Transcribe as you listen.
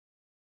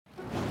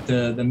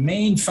the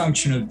main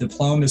function of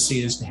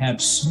diplomacy is to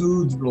have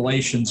smooth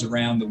relations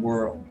around the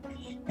world.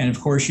 And of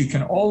course, you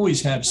can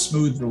always have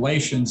smooth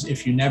relations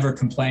if you never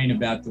complain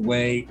about the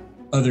way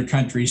other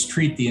countries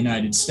treat the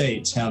United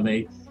States, how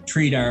they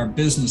treat our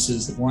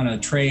businesses that want to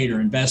trade or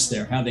invest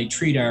there, how they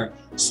treat our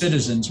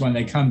citizens when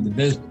they come to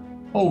visit,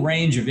 a whole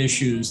range of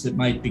issues that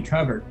might be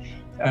covered.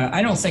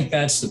 I don't think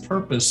that's the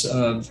purpose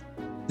of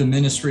the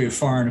Ministry of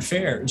Foreign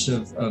Affairs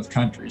of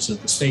countries,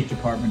 of the State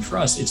Department for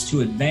us. It's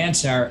to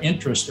advance our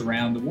interest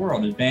around the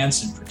world,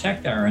 advance and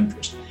protect our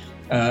interest.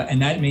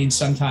 And that means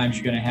sometimes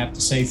you're going to have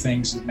to say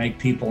things that make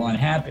people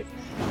unhappy.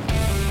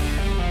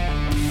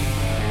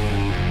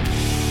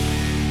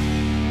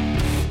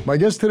 My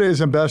guest today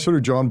is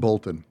Ambassador John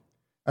Bolton.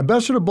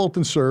 Ambassador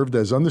Bolton served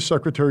as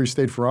Undersecretary of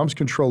State for Arms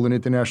Control and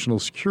International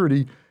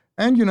Security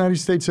and United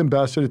States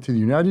Ambassador to the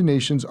United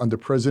Nations under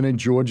President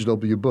George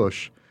W.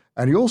 Bush.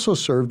 And he also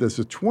served as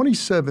the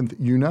 27th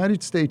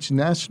United States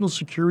National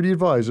Security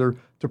Advisor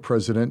to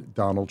President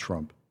Donald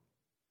Trump.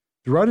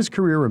 Throughout his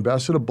career,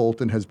 Ambassador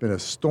Bolton has been a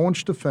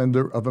staunch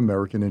defender of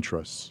American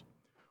interests.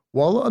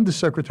 While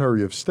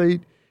Undersecretary of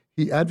State,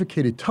 he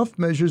advocated tough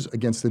measures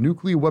against the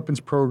nuclear weapons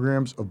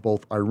programs of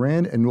both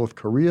Iran and North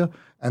Korea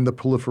and the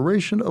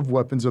proliferation of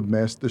weapons of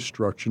mass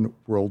destruction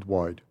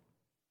worldwide.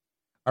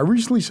 I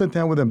recently sat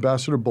down with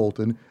Ambassador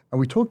Bolton, and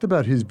we talked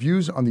about his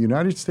views on the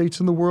United States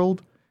and the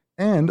world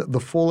and the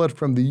fallout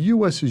from the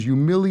U.S.'s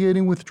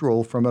humiliating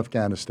withdrawal from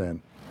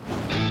Afghanistan.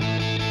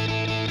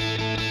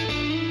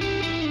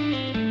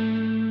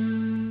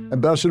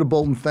 Ambassador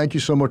Bolton, thank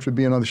you so much for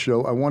being on the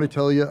show. I want to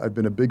tell you, I've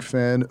been a big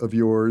fan of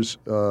yours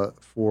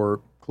for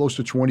close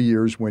to 20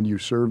 years when you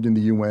served in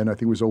the UN. I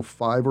think it was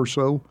 05 or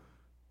so,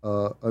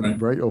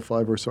 right?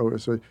 05 or so.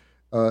 So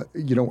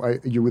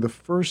you were the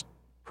first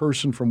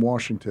person from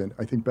Washington,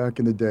 I think back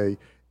in the day,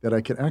 that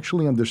I could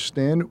actually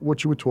understand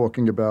what you were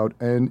talking about.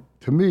 And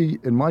to me,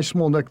 in my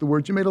small neck of the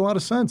woods, you made a lot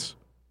of sense.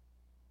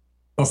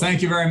 Well,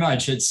 thank you very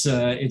much. It's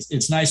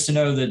nice to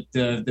know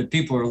that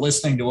people are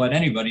listening to what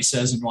anybody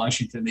says in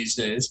Washington these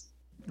days.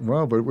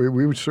 Well, but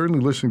we were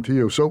certainly listening to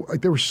you. So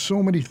there were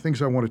so many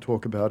things I want to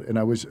talk about, and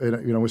I was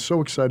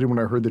so excited when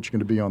I heard that you're going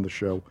to be on the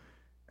show.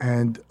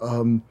 And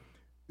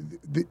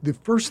the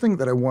first thing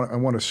that I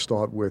want to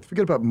start with,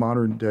 forget about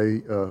modern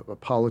day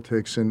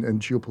politics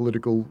and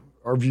geopolitical,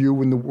 our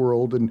view in the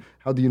world and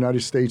how the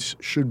United States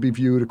should be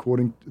viewed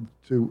according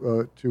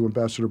to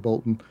Ambassador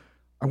Bolton.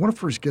 I want to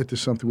first get to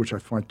something which I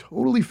find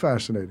totally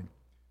fascinating.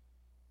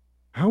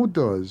 How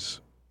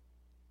does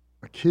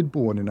a kid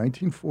born in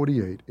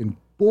 1948 in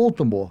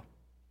Baltimore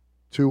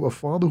to a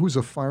father who's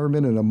a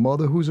fireman and a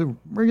mother who's a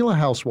regular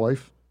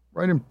housewife,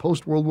 right in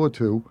post-World War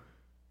II,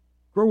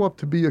 grow up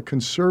to be a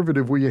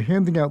conservative where you're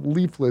handing out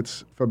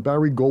leaflets for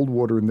Barry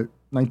Goldwater in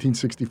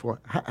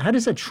 1964? How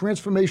does that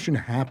transformation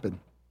happen?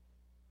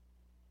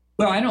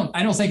 Well, I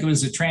don't think it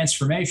was a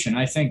transformation.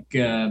 I think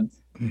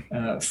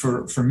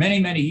for many,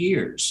 many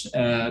years,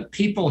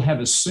 people have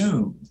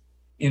assumed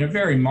in a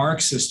very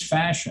Marxist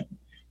fashion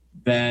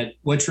that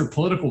what your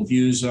political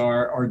views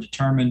are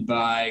determined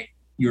by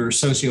your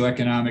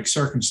socioeconomic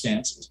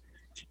circumstances.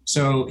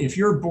 So if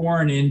you're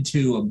born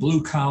into a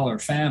blue-collar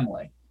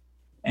family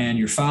and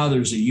your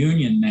father's a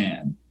union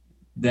man,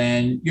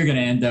 then you're going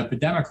to end up a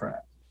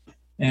Democrat.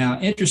 Now,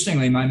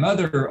 interestingly, my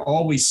mother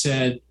always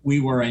said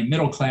we were a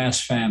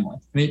middle-class family.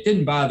 I mean, it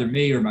didn't bother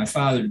me or my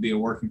father to be a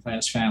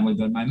working-class family,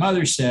 but my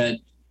mother said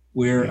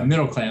we're a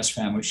middle-class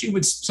family. She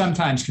would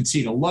sometimes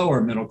concede a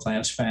lower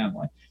middle-class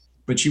family,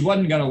 but she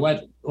wasn't going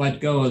to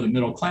let go of the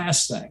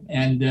middle-class thing.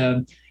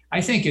 And I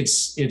think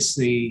it's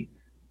the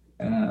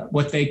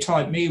what they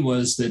taught me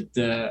was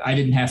that I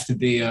didn't have to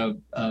be a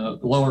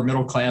lower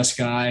middle-class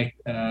guy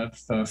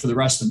for the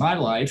rest of my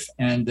life,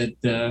 and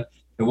that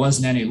there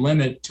wasn't any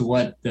limit to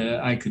what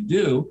I could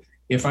do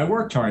if I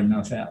worked hard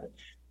enough at it.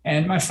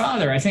 And my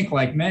father, I think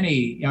like many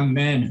young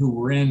men who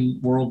were in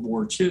World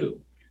War II,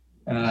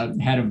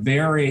 had a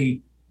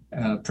very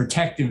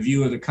protective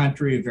view of the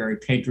country, a very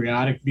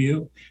patriotic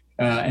view,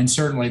 and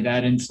certainly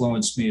that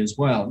influenced me as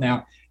well.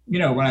 Now,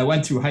 when I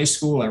went through high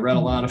school, I read a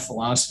lot of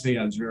philosophy.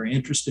 I was very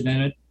interested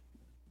in it.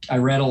 I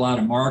read a lot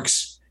of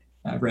Marx.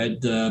 I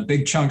read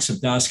big chunks of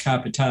Das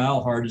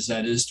Kapital, hard as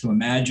that is to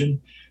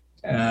imagine,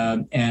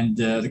 and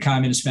the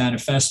Communist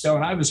Manifesto,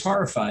 and I was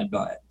horrified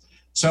by it.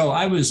 So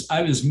I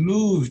was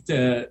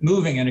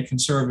moving in a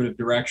conservative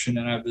direction,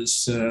 and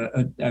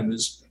I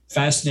was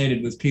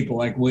fascinated with people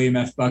like William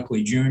F.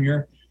 Buckley Jr.,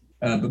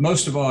 but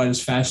most of all, I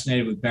was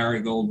fascinated with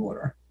Barry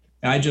Goldwater.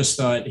 I just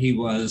thought he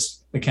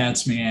was the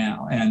cat's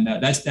meow, and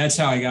that's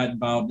how I got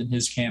involved in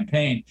his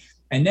campaign.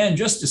 And then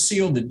just to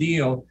seal the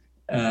deal,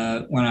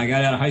 when I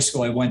got out of high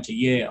school, I went to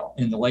Yale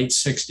in the late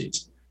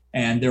 60s.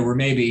 And there were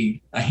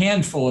maybe a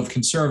handful of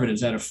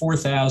conservatives out of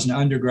 4,000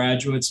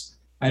 undergraduates.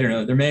 I don't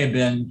know, there may have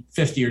been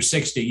 50 or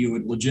 60 you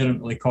would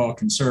legitimately call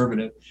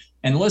conservative.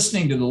 And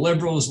listening to the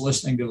liberals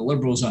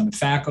on the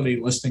faculty,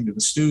 listening to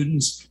the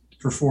students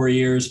for 4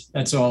 years,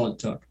 that's all it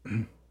took.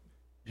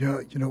 Yeah,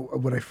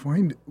 what I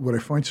find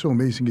so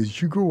amazing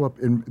is you grew up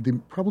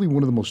in probably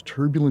one of the most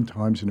turbulent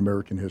times in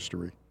American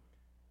history,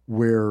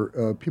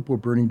 where people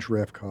were burning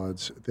draft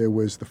cards. There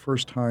was the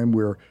first time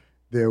where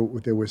there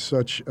was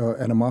such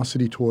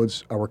animosity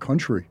towards our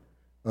country.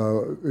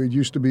 It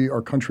used to be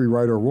our country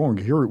right or wrong.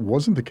 Here it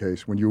wasn't the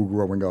case when you were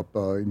growing up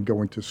and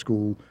going to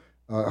school,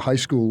 high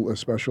school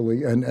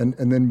especially, and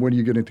then when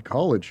you get into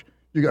college.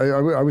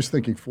 I was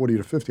thinking 40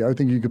 to 50. I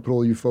think you could put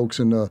all you folks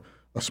in a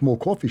small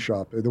coffee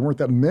shop. There weren't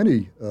that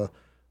many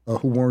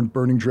who weren't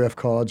burning draft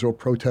cards or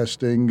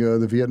protesting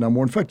the Vietnam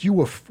War. In fact, you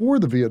were for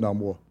the Vietnam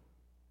War.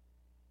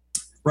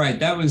 Right.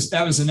 That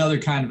was another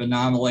kind of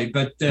anomaly,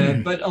 but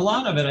a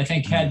lot of it, I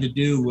think, had to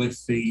do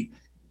with the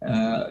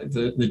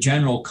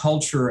general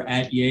culture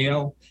at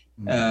Yale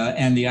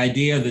and the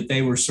idea that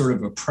they were sort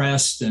of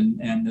oppressed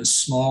and this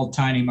small,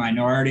 tiny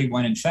minority,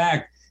 when in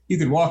fact, you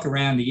could walk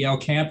around the Yale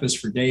campus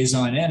for days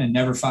on end and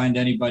never find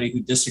anybody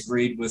who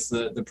disagreed with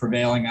the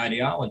prevailing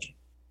ideology.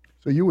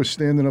 So you were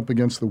standing up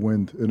against the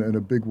wind in a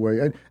big way,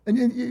 and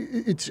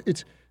it's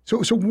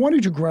so. Why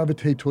did you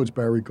gravitate towards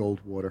Barry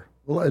Goldwater?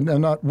 Well,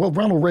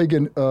 Ronald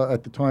Reagan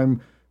at the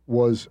time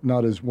was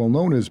not as well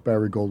known as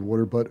Barry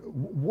Goldwater, but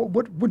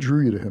what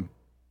drew you to him?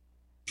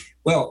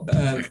 Well,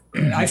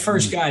 I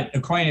first got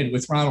acquainted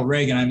with Ronald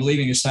Reagan. I'm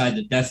leaving aside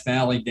the Death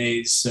Valley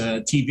Days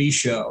TV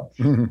show,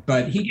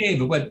 but he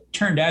gave what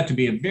turned out to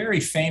be a very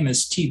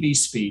famous TV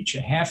speech,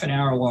 a half an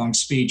hour long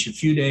speech a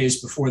few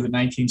days before the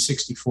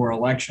 1964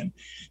 election.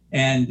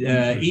 And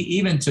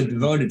even to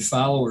devoted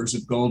followers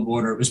of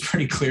Goldwater, it was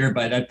pretty clear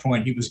by that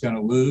point he was going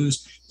to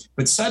lose.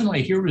 But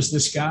suddenly here was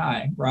this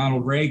guy,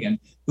 Ronald Reagan,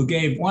 who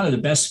gave one of the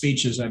best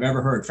speeches I've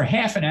ever heard for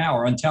half an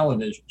hour on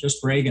television,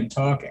 just Reagan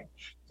talking.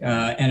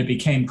 And it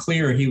became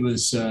clear he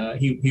was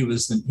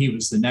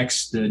the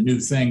next new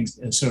thing,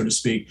 so to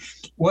speak.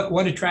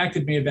 What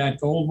attracted me about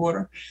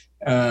Goldwater?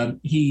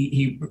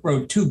 He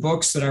wrote two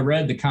books that I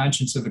read: The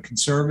Conscience of a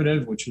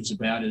Conservative, which was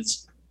about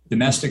his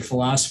domestic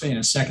philosophy, and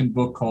a second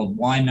book called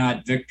Why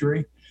Not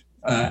Victory.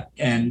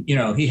 And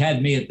he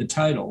had me at the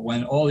title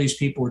when all these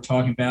people were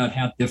talking about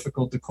how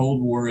difficult the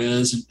Cold War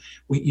is, and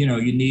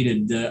you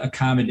needed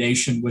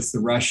accommodation with the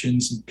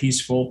Russians and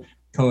peaceful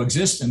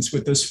coexistence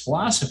with this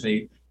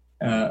philosophy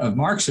of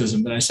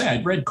Marxism that I say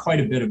I'd read quite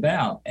a bit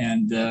about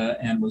and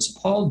was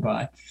appalled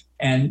by.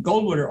 And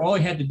Goldwater, all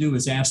he had to do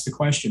was ask the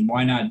question,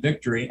 why not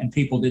victory? And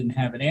people didn't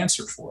have an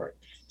answer for it.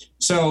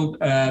 So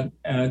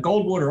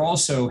Goldwater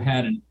also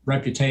had a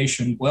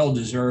reputation,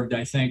 well-deserved,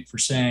 I think, for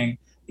saying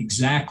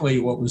exactly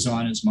what was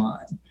on his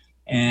mind.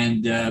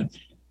 And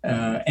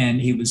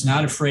he was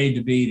not afraid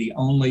to be the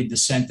only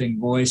dissenting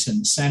voice in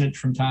the Senate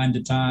from time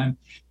to time.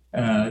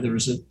 There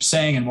was a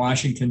saying in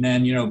Washington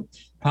then,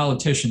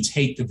 politicians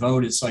hate to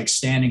vote. It's like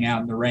standing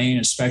out in the rain,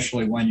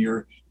 especially when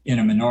you're in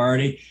a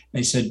minority.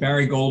 They said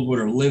Barry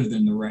Goldwater lived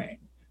in the rain.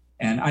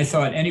 And I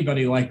thought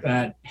anybody like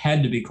that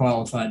had to be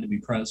qualified to be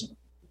president.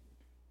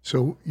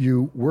 So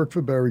you worked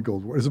for Barry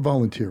Goldwater as a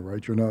volunteer,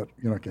 right? You're not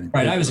getting paid.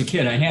 Right. I was a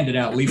kid. I handed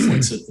out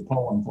leaflets at the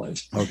polling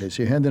place. Okay.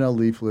 So you're handing out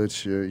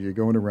leaflets, you're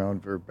going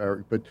around for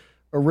Barry, but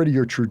already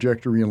your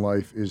trajectory in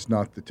life is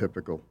not the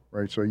typical,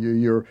 right? So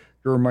you're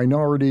a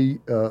minority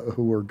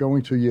who are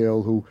going to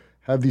Yale, who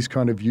have these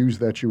kind of views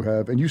that you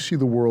have, and you see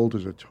the world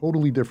as a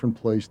totally different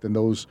place than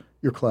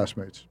your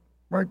classmates,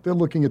 right? They're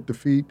looking at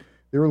defeat.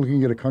 They're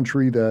looking at a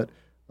country that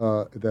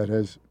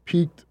has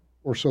peaked,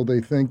 or so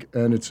they think,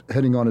 and it's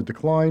heading on a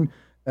decline.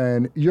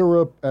 And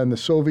Europe and the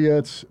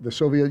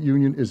Soviet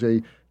Union is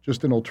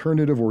just an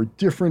alternative or a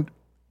different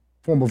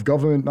form of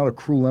government, not a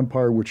cruel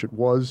empire, which it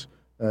was.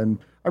 And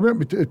I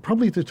remember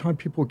probably at the time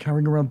people were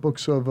carrying around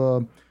books of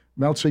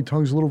Mao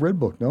Zedong's Little Red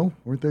Book, no?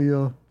 Weren't they?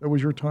 That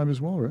was your time as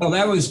well, right? Well,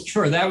 that was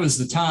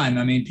the time.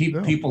 I mean,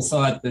 people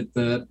thought that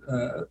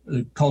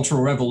the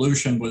Cultural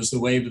Revolution was the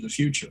wave of the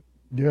future.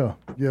 Yeah,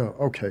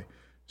 okay.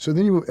 So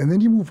then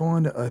you move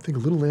on. I think a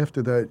little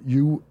after that,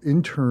 you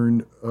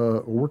interned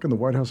or work in the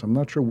White House. I'm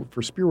not sure,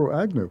 for Spiro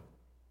Agnew.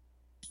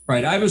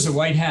 Right. I was a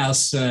White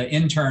House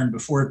intern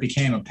before it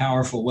became a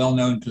powerful,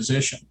 well-known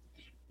position.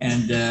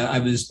 And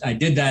I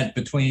did that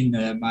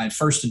between my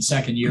first and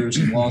second years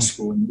in law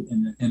school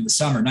in the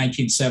summer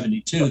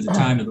 1972, the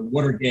time of the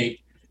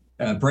Watergate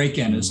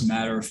break-in, as a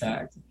matter of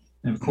fact.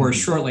 And of course,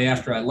 shortly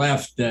after I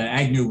left,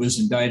 Agnew was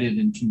indicted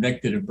and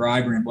convicted of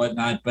bribery and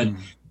whatnot. But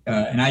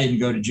and I didn't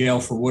go to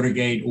jail for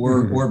Watergate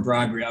or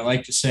bribery. I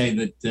like to say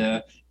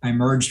that I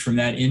emerged from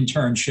that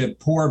internship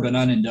poor but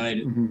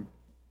unindicted. Mm-hmm.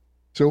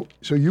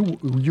 So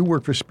you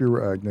worked for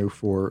Spiro Agnew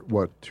for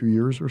what, 2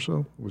 years or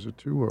so? Was it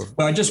 2 or?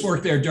 Well, I just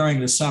worked there during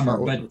the summer,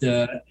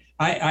 but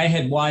I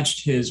had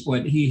watched his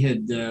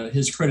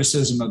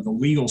criticism of the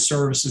Legal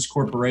Services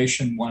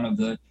Corporation, one of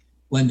the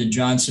Lyndon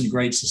Johnson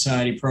Great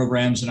Society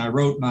programs, and I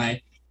wrote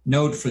my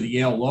note for the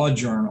Yale Law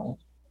Journal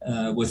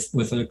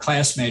with a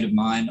classmate of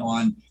mine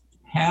on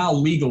how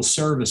legal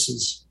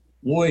services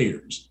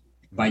lawyers,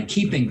 by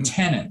keeping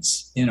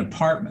tenants in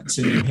apartments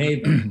in New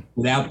Haven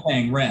without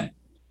paying rent,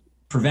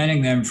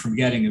 preventing them from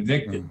getting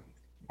evicted,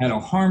 had a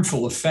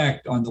harmful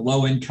effect on the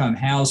low-income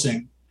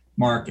housing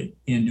market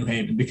in New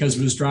Haven because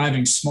it was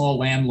driving small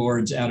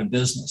landlords out of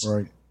business.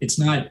 Right. It's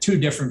not too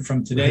different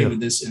from today with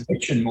this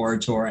eviction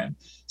moratorium.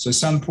 So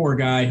some poor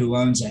guy who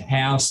owns a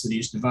house that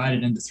he's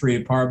divided into 3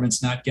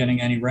 apartments, not getting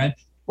any rent,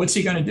 what's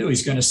he going to do?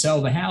 He's going to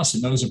sell the house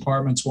and those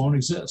apartments won't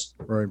exist.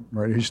 Right,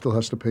 right. He still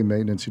has to pay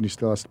maintenance and he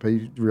still has to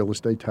pay real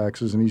estate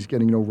taxes and he's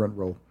getting no rent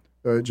roll.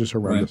 Just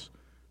horrendous.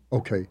 Right.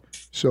 Okay,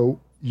 so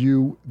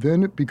you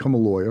then become a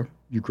lawyer.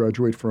 You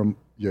graduate from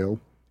Yale.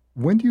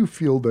 When do you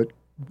feel that,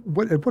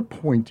 at what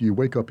point do you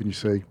wake up and you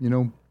say, you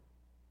know,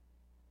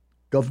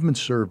 government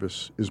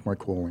service is my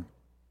calling?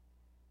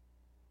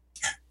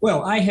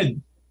 Well, I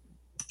had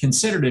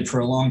considered it for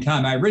a long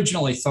time. I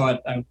originally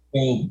thought I would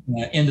go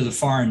into the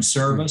Foreign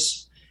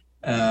Service.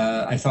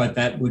 I thought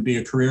that would be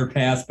a career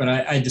path, but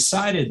I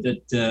decided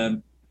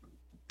that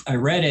I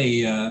read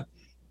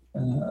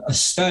a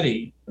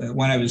study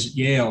when I was at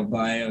Yale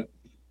by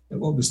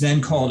what was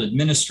then called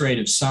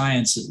administrative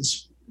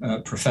sciences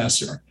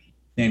professor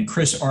named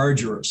Chris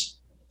Argyros,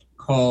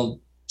 called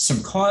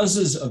Some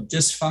Causes of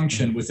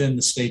Dysfunction Within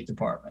the State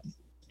Department.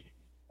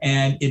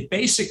 And it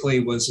basically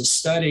was a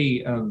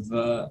study of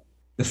the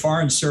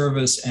Foreign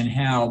Service and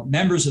how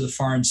members of the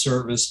Foreign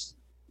Service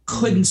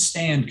couldn't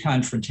stand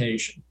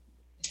confrontation.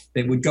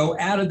 They would go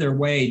out of their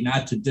way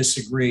not to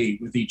disagree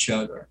with each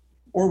other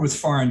or with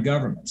foreign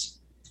governments.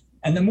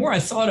 And the more I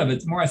thought of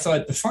it, the more I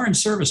thought the Foreign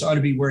Service ought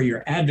to be where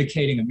you're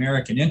advocating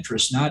American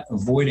interests, not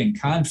avoiding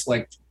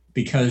conflict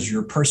because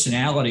your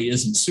personality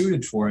isn't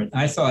suited for it.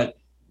 I thought,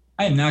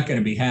 I am not going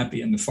to be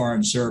happy in the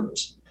Foreign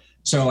Service.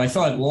 So I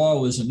thought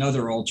law was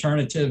another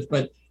alternative.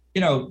 But,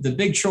 you know, the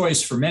big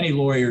choice for many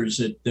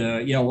lawyers at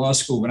Yale Law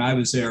School when I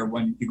was there,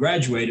 when you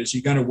graduate, is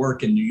you're going to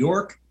work in New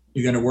York,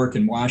 you're going to work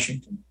in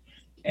Washington.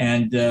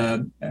 And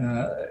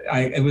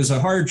it was a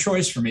hard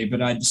choice for me,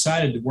 but I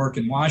decided to work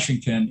in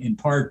Washington in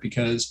part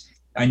because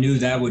I knew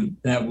that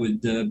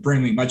would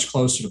bring me much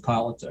closer to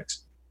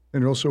politics.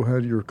 And you also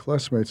had your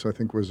classmates, I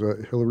think, was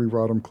Hillary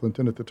Rodham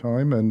Clinton at the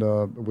time, and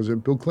was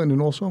it Bill Clinton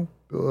also,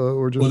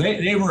 or just? Well,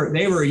 they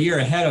were a year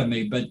ahead of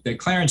me, but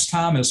Clarence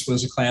Thomas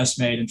was a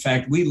classmate. In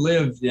fact, we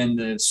lived in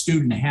the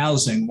student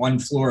housing, one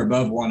floor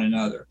above one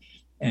another,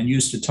 and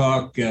used to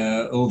talk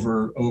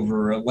over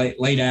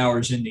late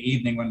hours in the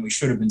evening when we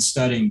should have been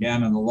studying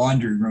down in the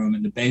laundry room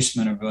in the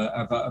basement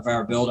of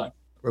our building.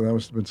 Well, that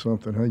must have been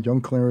something, huh?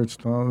 Young Clarence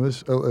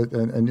Thomas,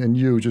 and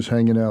you just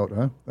hanging out,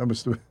 huh? That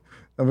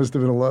must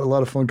have been a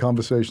lot of fun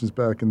conversations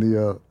back in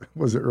the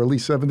was it early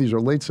 70s or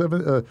late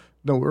 70s?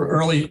 No,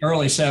 early 70s.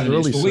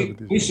 Early well,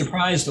 70s. We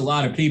surprised a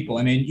lot of people.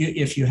 I mean,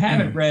 if you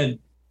haven't read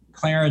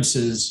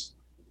Clarence's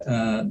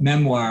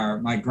memoir,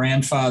 My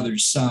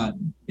Grandfather's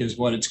Son is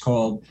what it's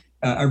called.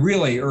 I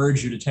really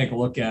urge you to take a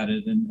look at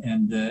it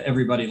and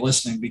everybody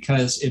listening,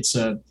 because it's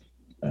a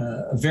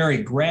very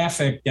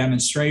graphic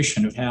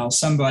demonstration of how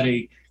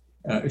somebody,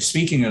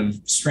 speaking of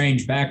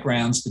strange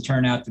backgrounds to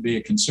turn out to be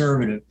a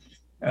conservative,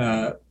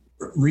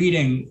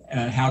 reading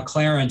how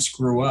Clarence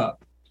grew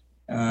up.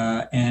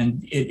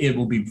 And it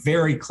will be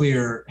very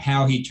clear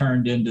how he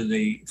turned into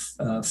the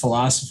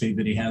philosophy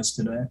that he has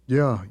today.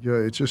 Yeah,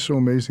 it's just so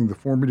amazing, the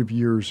formative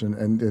years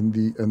and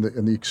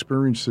the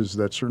experiences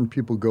that certain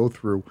people go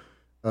through.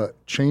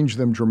 Change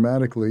them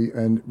dramatically,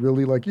 and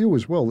really, like you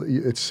as well,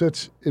 it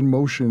sets in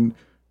motion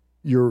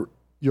your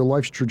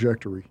life's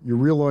trajectory. You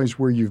realize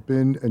where you've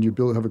been, and you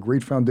have a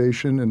great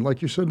foundation. And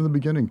like you said in the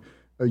beginning,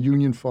 a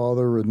union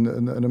father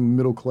and a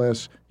middle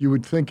class, you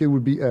would think it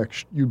would be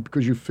X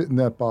because you fit in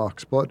that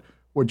box. But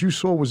what you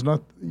saw was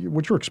not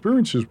what your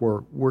experiences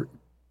were.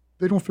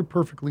 They don't fit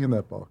perfectly in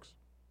that box.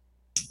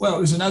 Well, it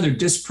was another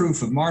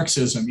disproof of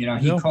Marxism. You know,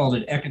 he called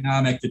it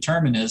economic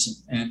determinism,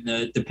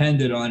 and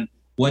depended on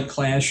what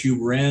class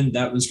you were in,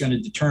 that was going to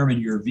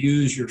determine your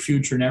views, your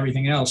future, and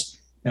everything else.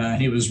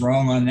 He was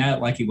wrong on that,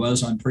 like he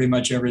was on pretty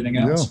much everything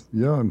else.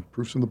 Yeah, and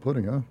proof's in the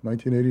pudding, huh?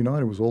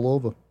 1989, it was all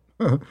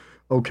over.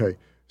 Okay,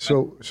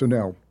 so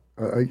now,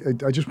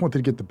 I just wanted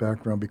to get the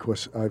background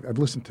because I've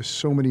listened to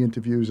so many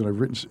interviews and I've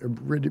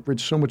read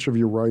so much of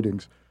your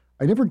writings.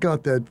 I never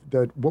got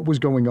that what was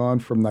going on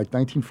from like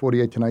 1948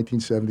 to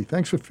 1970.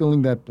 Thanks for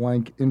filling that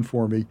blank in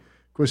for me.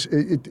 Because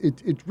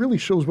it really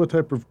shows what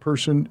type of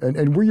person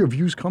and where your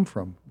views come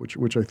from,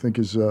 which I think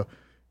is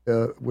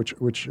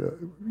which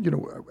you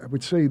know, I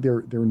would say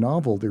they're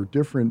novel, they're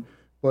different,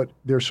 but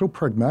they're so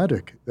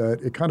pragmatic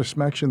that it kind of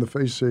smacks you in the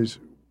face.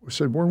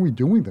 Said, why are we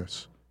doing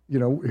this? You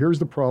know, here's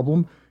the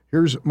problem,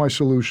 here's my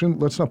solution.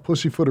 Let's not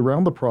pussyfoot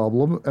around the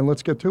problem and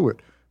let's get to it.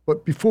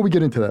 But before we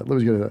get into that,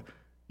 let's get into that.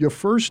 Your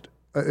first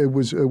it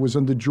was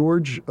under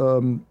George.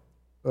 It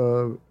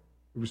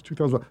was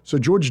 2000. So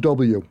George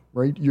W.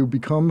 Right, you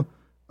become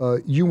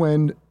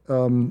UN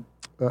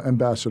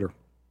ambassador.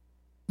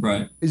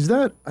 Right. Is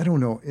that, I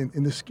don't know,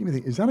 in the scheme of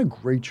things, is that a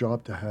great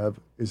job to have?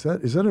 Is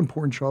that an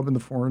important job in the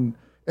foreign,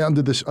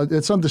 under this,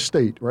 it's under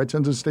state, right? It's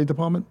under the State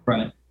Department?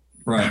 Right.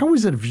 How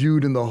is it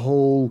viewed in the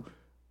whole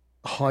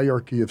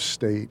hierarchy of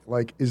state?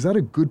 Like, is that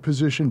a good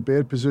position,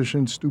 bad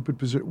position, stupid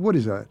position? What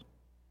is that?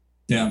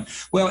 Yeah.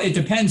 Well, it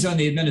depends on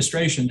the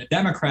administration. The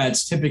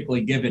Democrats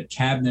typically give it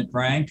cabinet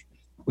rank,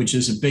 which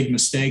is a big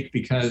mistake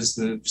because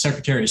the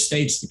Secretary of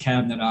State's the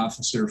cabinet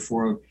officer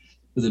for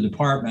the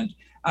department.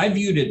 I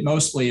viewed it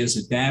mostly as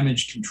a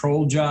damage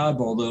control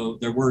job, although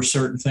there were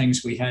certain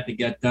things we had to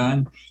get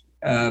done.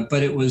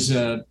 But it was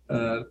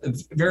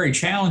very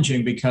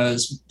challenging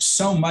because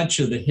so much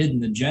of the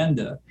hidden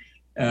agenda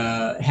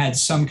had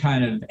some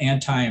kind of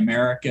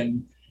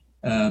anti-American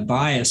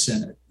bias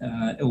in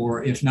it,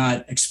 or if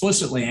not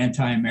explicitly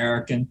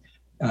anti-American,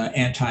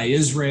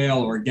 anti-Israel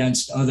or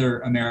against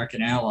other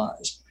American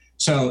allies.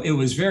 So it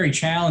was very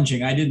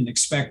challenging. I didn't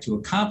expect to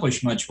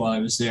accomplish much while I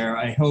was there.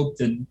 I hoped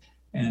and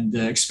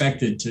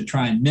expected to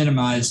try and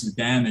minimize the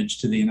damage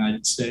to the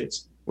United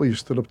States. Well, you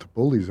stood up to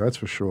bullies, that's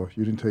for sure.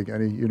 You didn't take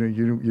any, you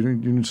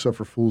didn't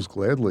suffer fools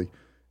gladly.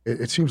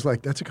 It seems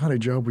like that's the kind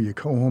of job where you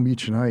go home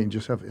each night and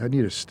just I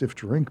need a stiff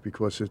drink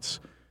because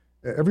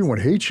everyone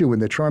hates you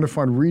and they're trying to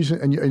find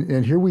reason.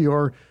 And here we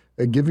are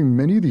giving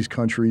many of these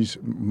countries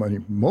money,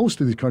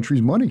 most of these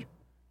countries money,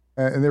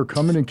 and they're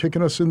coming and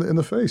kicking us in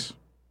the face.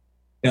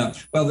 Yeah,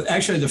 well,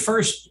 actually, the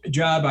first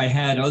job I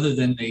had other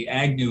than the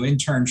Agnew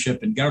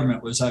internship in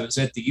government was I was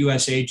at the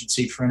U.S.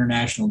 Agency for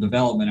International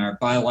Development, our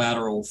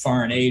bilateral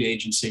foreign aid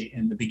agency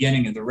in the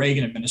beginning of the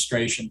Reagan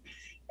administration.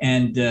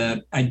 And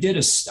I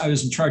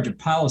was in charge of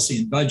policy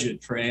and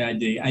budget for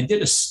AID. I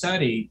did a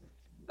study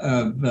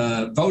of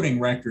voting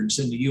records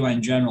in the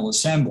UN General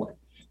Assembly.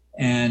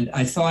 And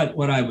I thought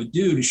what I would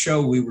do to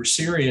show we were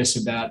serious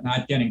about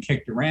not getting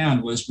kicked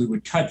around was we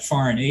would cut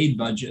foreign aid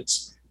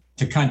budgets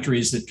to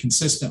countries that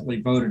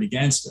consistently voted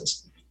against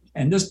us.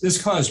 And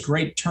this caused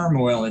great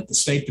turmoil at the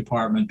State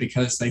Department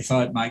because they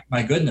thought,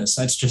 my goodness,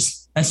 that's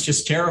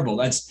just terrible.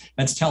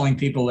 That's telling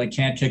people they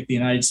can't kick the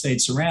United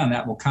States around.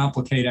 That will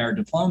complicate our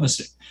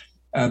diplomacy.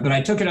 But I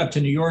took it up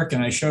to New York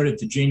and I showed it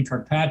to Jean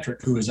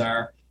Kirkpatrick, who was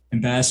our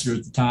ambassador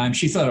at the time.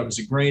 She thought it was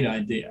a great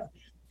idea.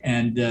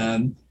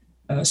 And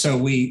so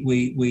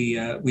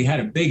we had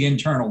a big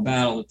internal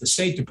battle at the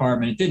State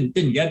Department. It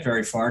didn't get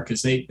very far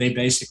because they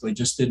basically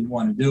just didn't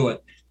want to do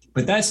it.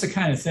 But that's the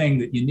kind of thing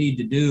that you need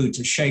to do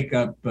to shake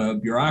up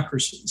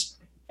bureaucracies.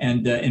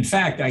 And in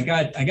fact, I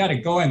got a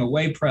going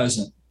away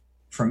present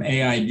from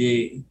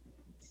AID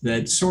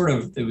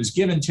that was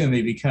given to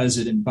me because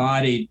it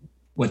embodied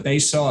what they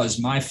saw as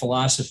my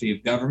philosophy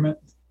of government.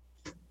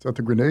 Is that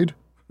the grenade?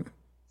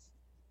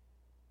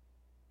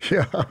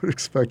 Yeah, I would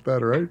expect that,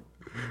 right?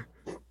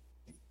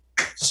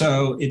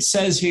 So it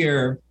says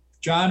here,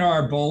 John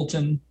R.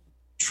 Bolton,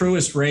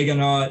 truest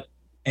Reaganaut,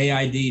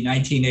 AID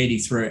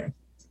 1983.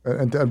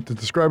 And to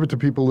describe it to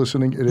people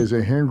listening, it is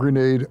a hand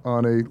grenade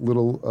on a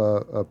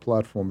little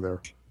platform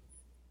there.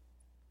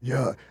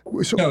 Yeah.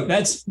 So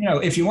that's,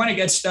 if you want to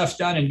get stuff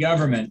done in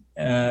government,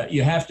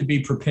 you have to be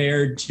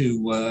prepared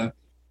to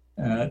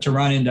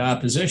run into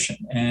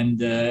opposition.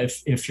 And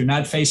if you're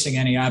not facing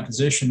any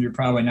opposition, you're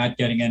probably not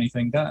getting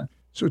anything done.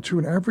 So to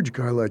an average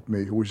guy like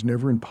me who was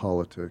never in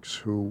politics,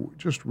 who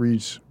just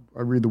I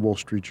read the Wall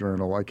Street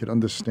Journal, I could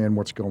understand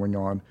what's going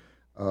on.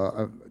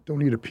 I don't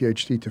need a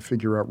PhD to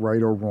figure out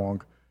right or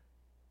wrong.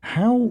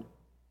 How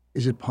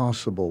is it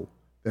possible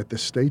that the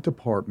State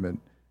Department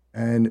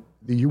and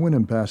the UN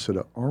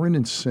ambassador aren't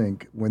in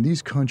sync when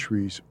these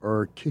countries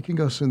are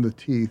kicking us in the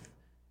teeth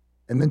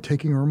and then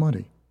taking our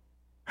money?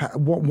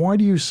 Why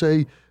do you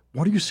say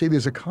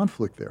there's a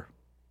conflict there?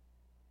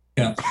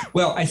 Yeah,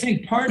 well, I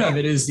think part of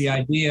it is the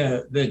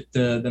idea that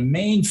the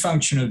main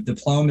function of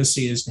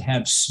diplomacy is to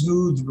have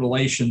smooth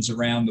relations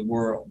around the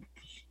world.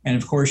 And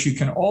of course, you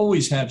can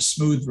always have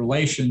smooth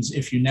relations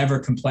if you never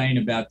complain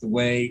about the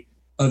way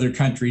other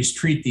countries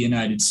treat the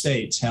United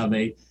States, how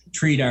they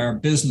treat our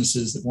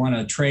businesses that want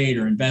to trade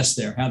or invest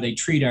there, how they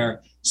treat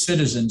our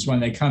citizens when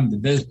they come to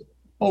visit,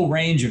 a whole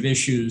range of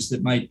issues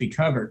that might be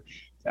covered.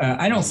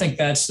 I don't think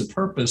that's the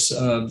purpose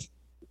of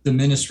the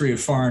Ministry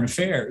of Foreign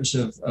Affairs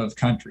of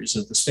countries,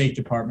 of the State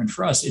Department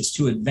for us. It's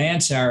to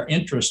advance our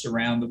interest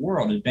around the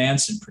world,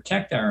 advance and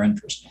protect our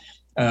interest.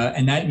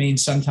 And that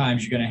means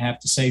sometimes you're going to have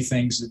to say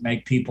things that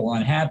make people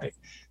unhappy.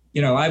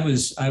 I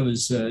was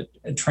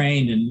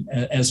trained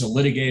as a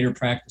litigator,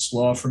 practiced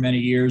law for many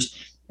years.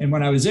 And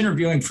when I was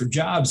interviewing for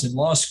jobs in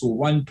law school,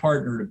 one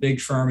partner at a big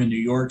firm in New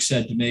York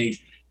said to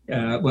me,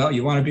 well,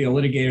 you want to be a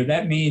litigator?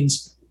 That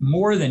means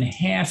more than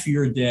half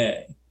your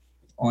day,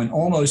 on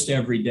almost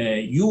every day,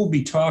 you will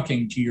be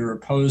talking to your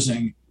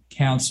opposing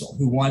counsel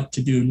who want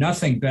to do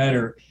nothing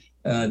better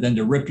than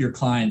to rip your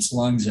client's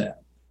lungs out.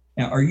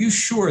 Now, are you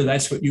sure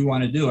that's what you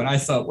want to do? And I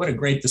thought, what a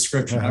great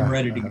description. I'm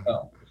ready to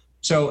go.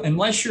 So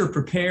unless you're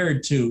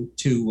prepared to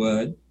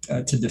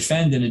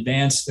defend and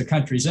advance the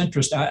country's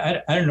interest,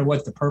 I don't know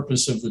what the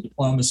purpose of the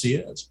diplomacy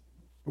is.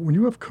 But when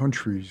you have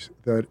countries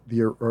that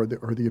are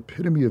the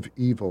epitome of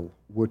evil,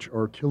 which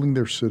are killing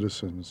their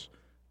citizens,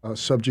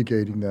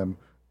 subjugating them,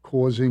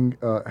 causing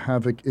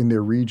havoc in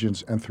their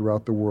regions and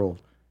throughout the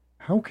world,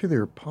 how can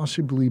there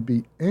possibly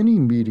be any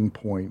meeting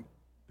point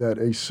that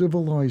a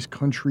civilized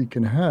country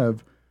can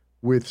have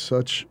with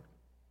such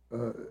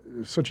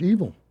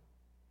evil?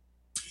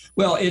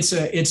 Well, it's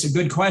a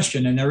good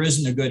question, and there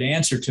isn't a good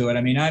answer to it.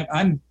 I mean,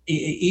 I'm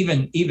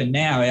even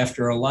now,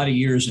 after a lot of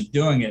years of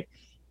doing it,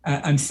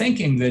 I'm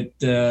thinking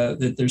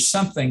that there's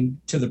something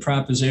to the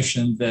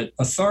proposition that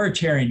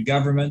authoritarian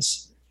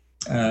governments,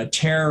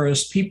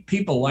 terrorists,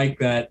 people like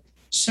that,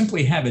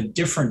 simply have a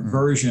different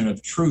version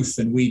of truth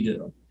than we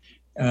do.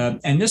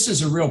 And this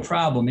is a real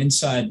problem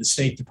inside the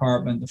State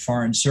Department, the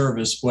Foreign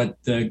Service, what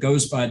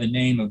goes by the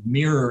name of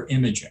mirror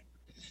imaging.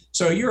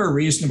 So you're a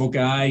reasonable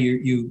guy.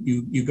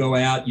 You go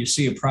out, you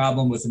see a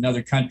problem with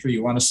another country,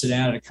 you want to sit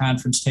down at a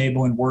conference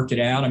table and work it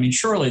out. I mean,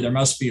 surely there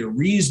must be a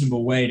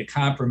reasonable way to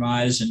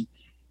compromise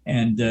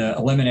and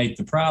eliminate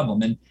the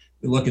problem. And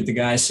you look at the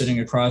guy sitting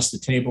across the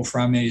table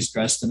from me. He's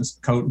dressed in his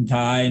coat and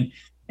tie,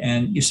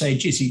 and you say,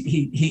 geez,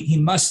 he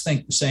must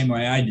think the same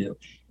way I do.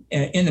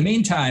 In the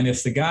meantime,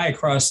 if the guy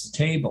across the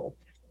table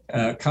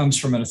comes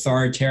from an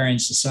authoritarian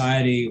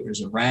society or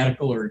is a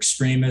radical or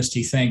extremist,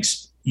 he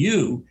thinks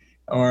you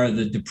are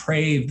the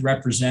depraved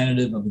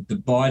representative of a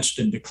debauched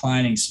and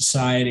declining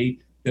society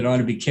that ought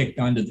to be kicked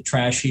onto the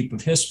trash heap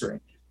of history.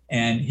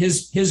 And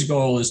his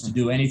goal is to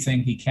do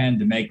anything he can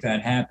to make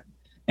that happen.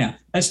 Now,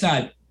 that's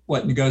not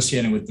what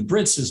negotiating with the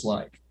Brits is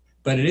like,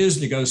 but it is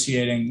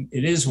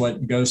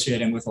what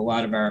negotiating with a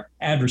lot of our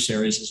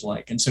adversaries is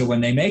like. And so when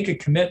they make a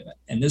commitment,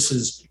 and this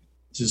is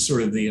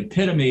sort of the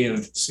epitome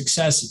of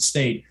success at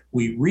state,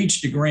 we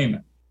reached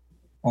agreement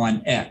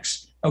on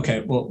X.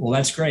 Okay, well,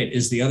 that's great.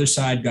 Is the other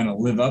side going to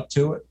live up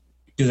to it?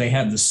 Do they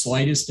have the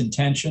slightest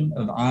intention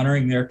of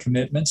honoring their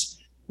commitments?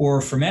 Or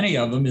for many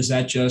of them, is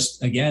that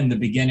just, again, the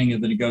beginning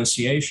of the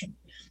negotiation?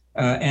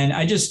 And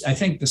I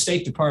think the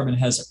State Department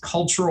has a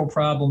cultural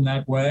problem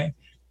that way.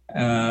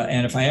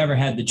 And if I ever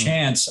had the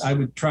chance, I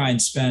would try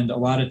and spend a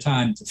lot of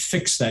time to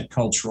fix that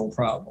cultural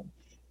problem.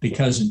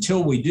 Because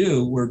until we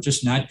do, we're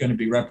just not going to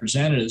be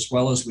represented as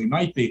well as we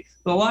might be.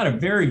 But a lot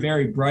of very,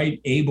 very bright,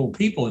 able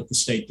people at the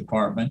State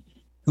Department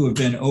who have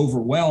been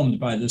overwhelmed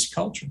by this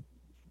culture.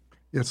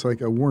 Yeah, it's like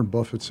Warren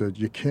Buffett said,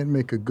 you can't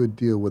make a good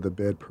deal with a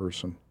bad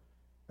person.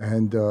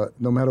 And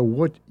no matter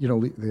what,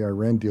 the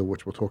Iran deal,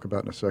 which we'll talk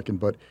about in a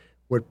second, but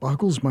what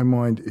boggles my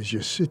mind is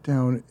you sit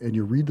down and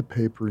you read the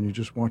paper and you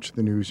just watch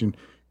the news, and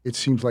it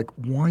seems like,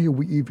 why are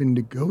we even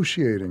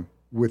negotiating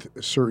with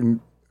certain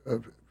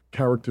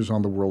characters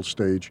on the world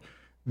stage?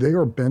 They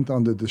are bent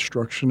on the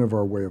destruction of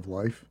our way of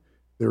life.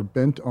 They're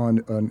bent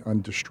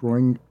on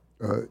destroying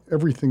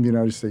everything the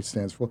United States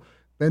stands for,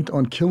 bent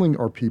on killing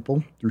our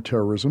people through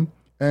terrorism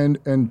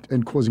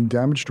and causing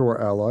damage to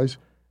our allies.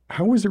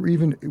 How is there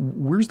even,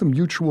 where's the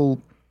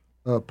mutual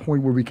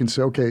point where we can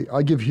say, okay,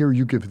 I give here,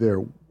 you give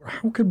there?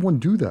 How could one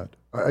do that?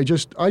 I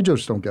just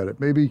don't get it.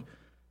 Maybe,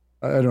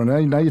 I don't know,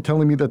 now you're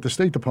telling me that the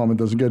State Department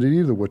doesn't get it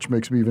either, which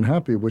makes me even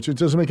happier, which it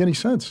doesn't make any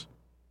sense.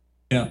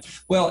 Yeah,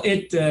 well,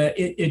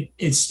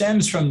 it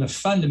stems from the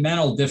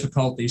fundamental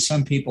difficulty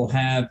some people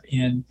have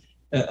in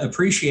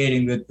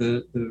appreciating that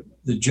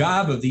the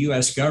job of the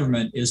U.S.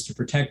 government is to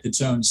protect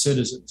its own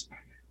citizens.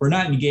 We're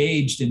not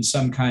engaged in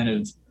some kind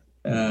of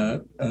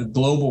a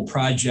global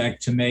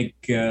project to make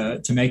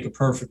a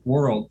perfect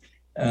world.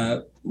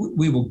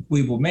 We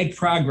will make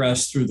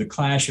progress through the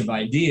clash of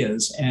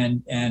ideas,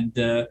 and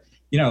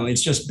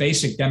it's just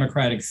basic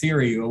democratic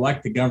theory. You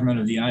elect the government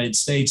of the United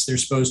States; they're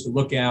supposed to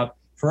look out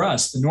for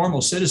us. The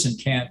normal citizen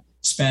can't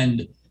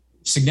spend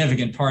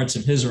significant parts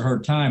of his or her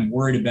time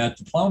worried about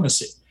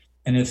diplomacy.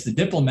 And if the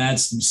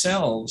diplomats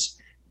themselves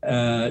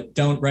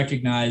don't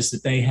recognize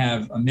that they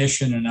have a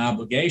mission and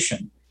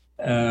obligation,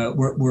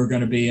 we're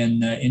going to be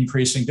in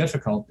increasing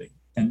difficulty.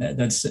 And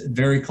that's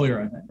very clear,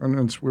 I think. And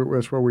that's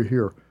why we're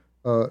here.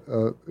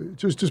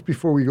 Just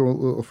before we go a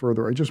little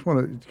further, I just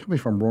want to, tell me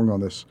if I'm wrong on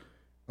this.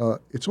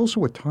 It's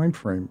also a time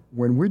frame.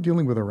 When we're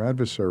dealing with our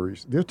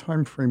adversaries, their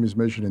time frame is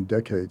measured in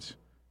decades.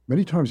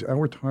 Many times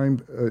our time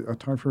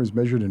frame is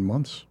measured in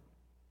months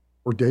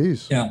or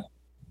days. Yeah.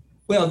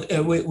 Well,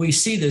 we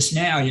see this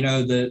now.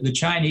 The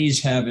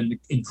Chinese have an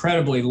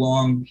incredibly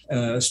long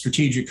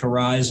strategic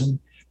horizon.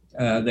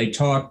 They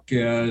talk,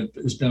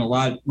 there's been a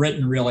lot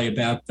written really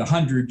about the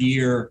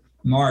 100-year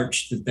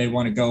march that they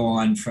want to go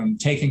on from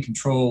taking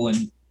control in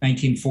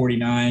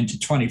 1949 to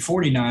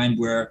 2049,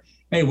 where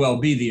may well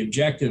be the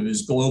objective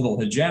is global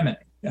hegemony,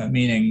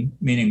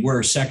 meaning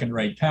we're a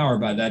second-rate power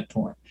by that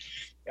point.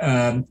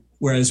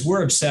 Whereas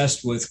we're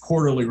obsessed with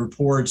quarterly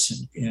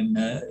reports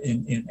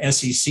in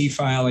SEC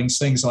filings,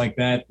 things like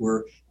that.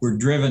 We're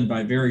driven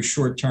by very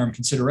short-term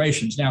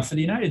considerations. Now, for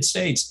the United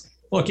States,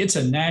 look, it's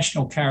a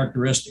national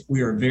characteristic.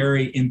 We are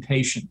very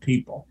impatient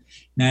people.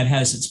 And that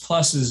has its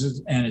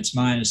pluses and its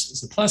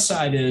minuses. The plus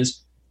side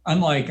is,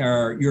 unlike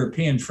our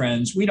European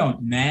friends, we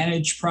don't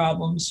manage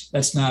problems.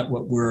 That's not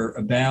what we're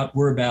about.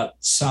 We're about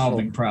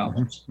solving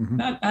problems. Mm-hmm.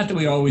 Not that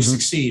we always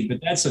succeed, but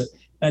that's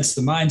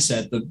the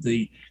mindset.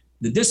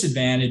 The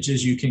disadvantage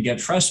is you can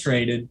get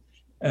frustrated.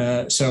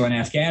 So in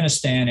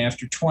Afghanistan,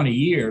 after 20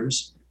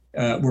 years,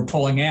 we're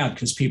pulling out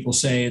because people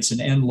say it's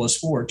an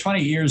endless war.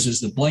 20 years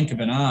is the blink of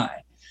an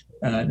eye.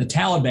 The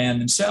Taliban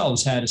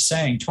themselves had a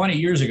saying 20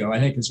 years ago, I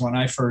think is when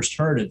I first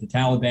heard it. The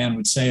Taliban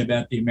would say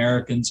about the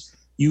Americans,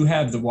 you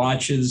have the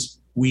watches,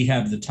 we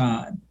have the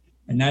time.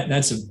 And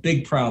that's a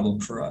big problem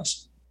for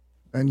us.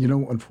 And,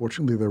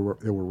 unfortunately, they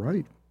were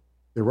right.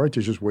 They're right.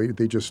 They just waited.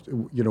 They just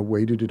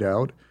waited it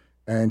out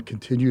and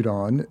continued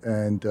on,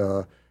 and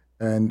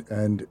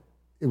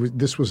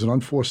this was an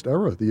unforced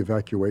error. The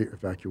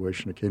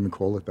evacuation. I can't even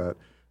call it that.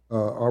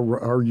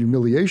 Our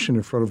humiliation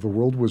in front of the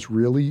world was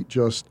really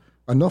just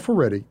enough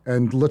already,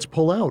 and let's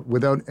pull out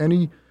without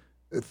any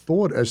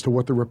thought as to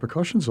what the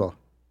repercussions are.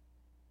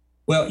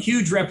 Well,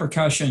 huge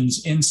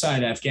repercussions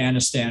inside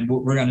Afghanistan.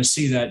 We're going to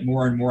see that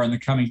more and more in the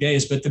coming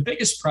days. But the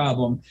biggest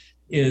problem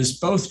is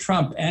both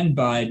Trump and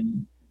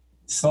Biden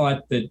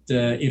thought that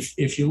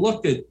if you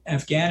looked at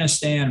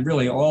Afghanistan,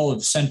 really all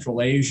of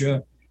Central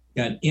Asia,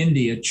 got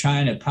India,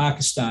 China,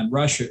 Pakistan,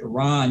 Russia,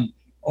 Iran,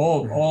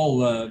 all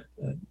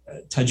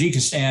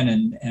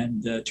Tajikistan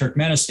and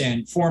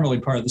Turkmenistan, formerly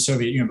part of the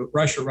Soviet Union, but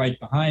Russia right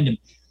behind them.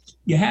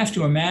 You have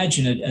to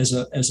imagine it as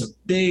a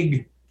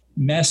big,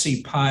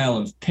 messy pile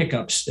of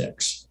pickup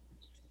sticks.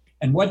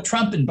 And what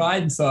Trump and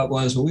Biden thought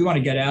was, well, we want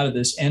to get out of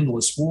this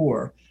endless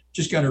war,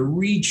 just got to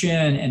reach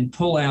in and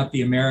pull out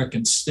the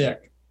American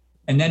stick,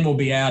 and then we'll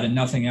be out and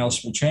nothing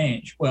else will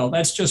change. Well,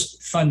 that's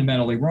just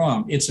fundamentally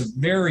wrong. It's a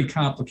very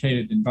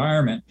complicated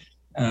environment,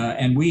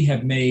 and we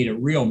have made a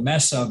real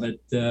mess of it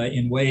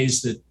in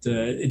ways that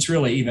it's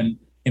really even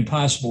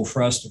impossible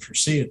for us to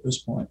foresee at this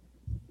point.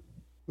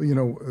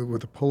 Well,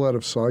 with the pullout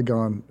of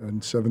Saigon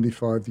in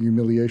 '75, the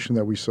humiliation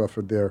that we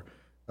suffered there,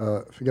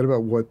 forget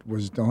about what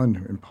was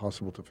done,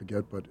 impossible to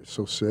forget, but it's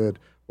so sad,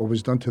 what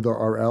was done to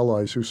our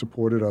allies who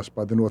supported us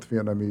by the North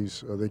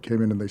Vietnamese. They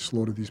came in and they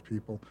slaughtered these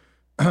people.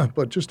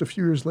 But just a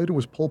few years later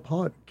was Pol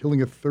Pot,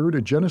 killing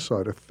a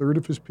genocide, a third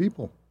of his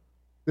people.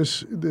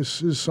 This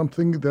is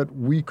something that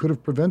we could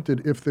have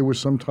prevented if there was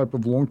some type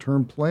of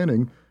long-term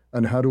planning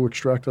on how to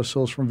extract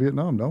ourselves from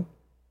Vietnam, no?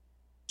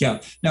 Yeah,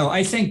 no,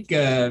 I think,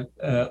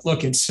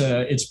 look,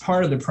 it's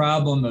part of the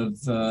problem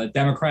of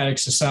democratic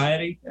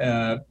society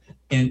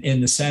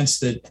in the sense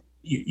that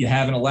you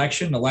have an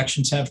election,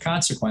 elections have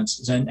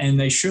consequences, and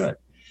they should.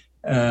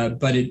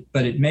 But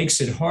it makes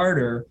it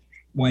harder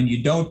when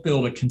you don't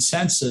build a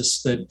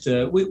consensus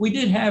that we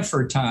did have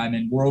for a time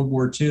in World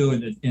War II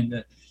and in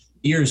the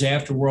years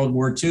after World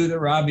War II. There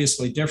were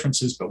obviously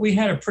differences, but we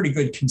had a pretty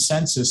good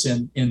consensus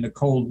in the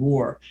Cold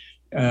War.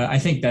 I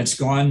think that's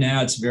gone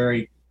now. It's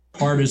very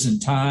partisan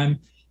time,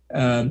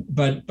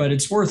 but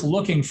it's worth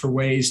looking for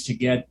ways to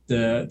get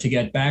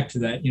back to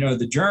that.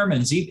 The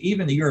Germans,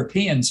 even the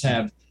Europeans,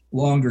 have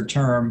longer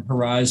term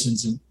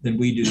horizons than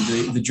we do.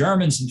 The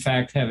Germans, in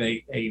fact, have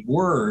a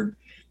word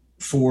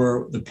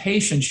for the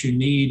patience you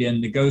need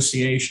in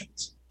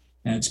negotiations,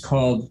 and it's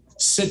called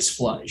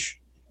Sitzfleisch,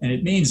 and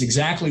it means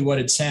exactly what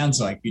it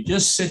sounds like. You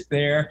just sit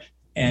there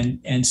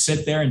and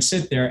sit there and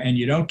sit there, and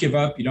you don't give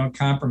up, you don't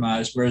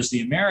compromise. Whereas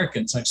the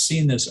Americans, I've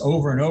seen this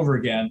over and over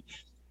again,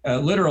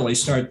 literally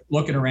start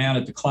looking around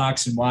at the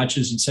clocks and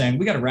watches and saying,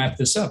 we got to wrap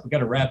this up. We got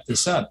to wrap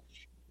this up.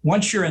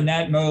 Once you're in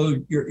that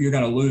mode, you're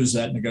going to lose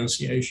that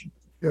negotiation.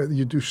 Yeah,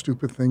 you do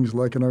stupid things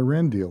like an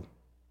Iran deal.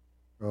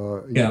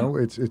 But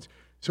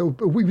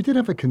we did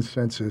have a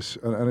consensus,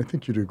 and I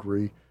think you'd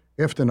agree,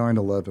 after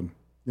 9/11.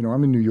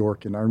 I'm in New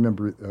York, and I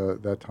remember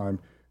that time.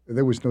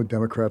 There was no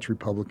Democrats,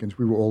 Republicans.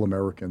 We were all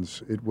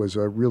Americans. It was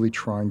a really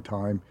trying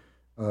time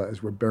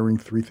as we're burying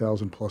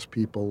 3,000 plus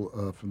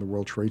people from the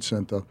World Trade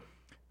Center.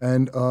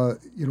 And,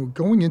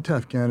 going into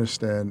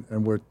Afghanistan,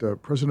 and what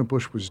President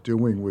Bush was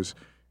doing was,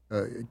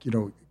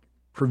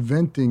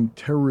 preventing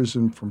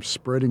terrorism from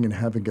spreading and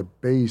having a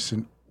base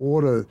in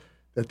order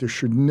that there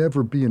should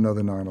never be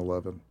another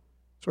 9/11.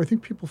 So I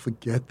think people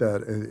forget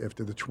that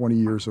after the 20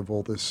 years of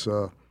all this,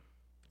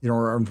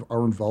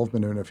 our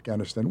involvement in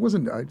Afghanistan. It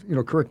wasn't,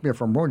 correct me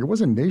if I'm wrong, it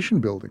wasn't nation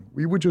building.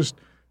 We were just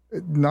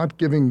not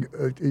giving,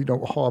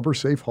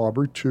 safe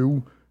harbor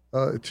to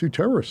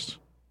terrorists.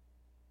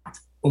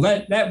 Well,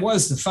 that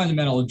was the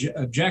fundamental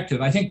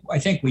objective. I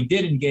think we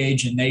did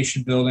engage in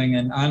nation building,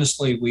 and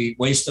honestly, we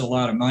wasted a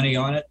lot of money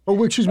on it.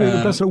 Oh, excuse me,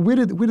 Ambassador, where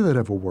did that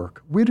ever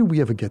work? Where did we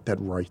ever get that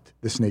right?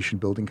 This nation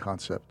building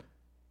concept?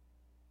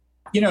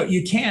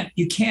 You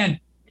can't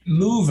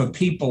move a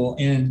people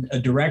in a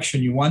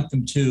direction you want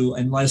them to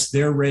unless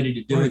they're ready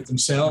to do it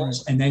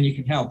themselves, and then you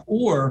can help.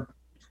 Or,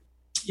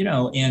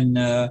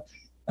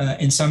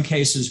 in some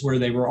cases where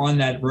they were on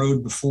that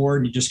road before,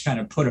 and you just kind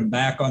of put them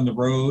back on the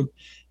road.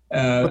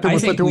 But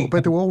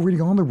they're already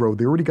on the road.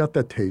 They already got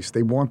that taste.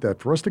 They want that.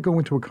 For us to go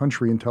into a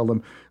country and tell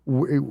them,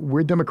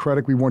 we're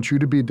democratic, we want you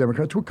to be a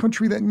Democrat, to a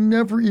country that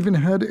never even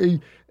had a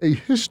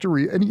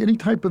history, any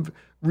type of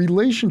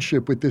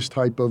relationship with this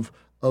type of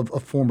a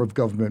form of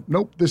government.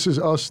 Nope, this is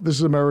us, this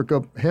is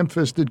America,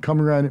 ham-fisted,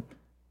 coming around.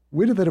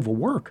 Where did that ever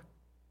work?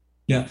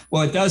 Yeah,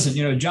 well, it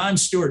doesn't. John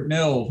Stuart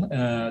Mill,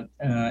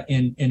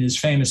 in his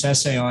famous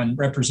essay on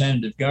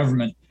representative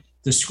government,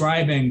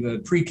 describing the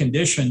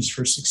preconditions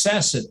for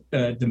success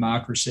at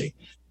democracy,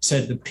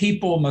 said the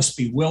people must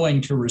be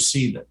willing to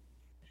receive it.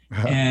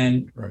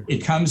 And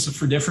It comes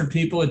for different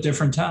people at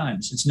different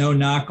times. It's no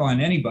knock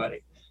on anybody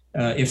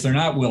if they're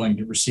not willing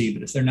to receive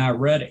it, if they're not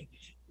ready.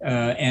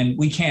 And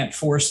we can't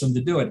force them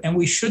to do it. And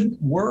we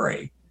shouldn't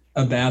worry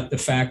about the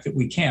fact that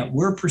we can't.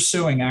 We're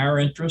pursuing our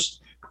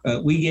interest.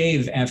 We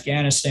gave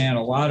Afghanistan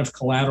a lot of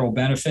collateral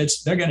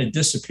benefits. They're going to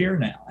disappear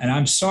now, and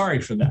I'm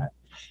sorry for that.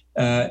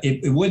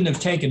 It wouldn't have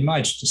taken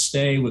much to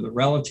stay with a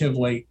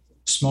relatively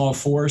small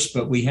force,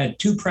 but we had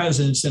two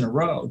presidents in a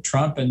row,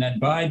 Trump and then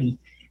Biden,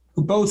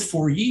 who both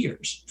for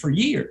years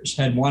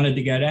had wanted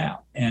to get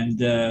out. And,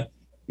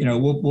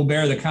 we'll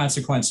bear the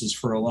consequences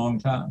for a long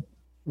time.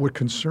 What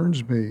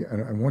concerns me,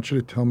 and I want you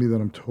to tell me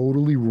that I'm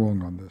totally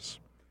wrong on this.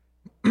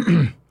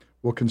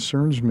 What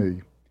concerns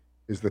me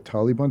is the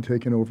Taliban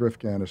taking over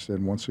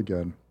Afghanistan once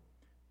again.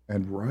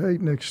 And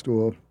right next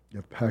door, you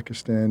have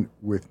Pakistan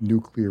with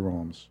nuclear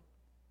arms.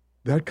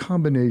 That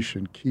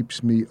combination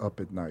keeps me up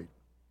at night.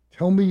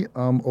 Tell me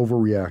I'm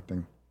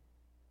overreacting.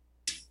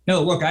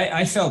 No, look,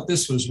 I felt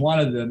this was one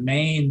of the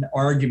main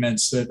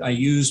arguments that I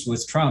used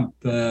with Trump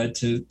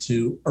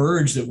to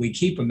urge that we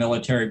keep a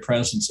military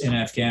presence in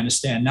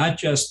Afghanistan, not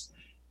just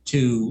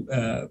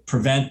to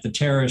prevent the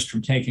terrorists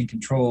from taking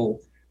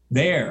control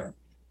there,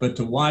 but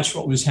to watch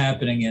what was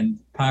happening in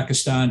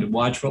Pakistan, to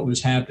watch what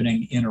was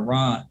happening in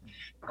Iran.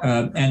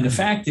 And the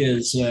fact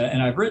is,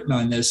 and I've written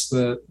on this,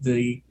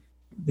 the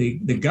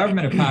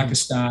government of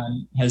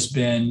Pakistan has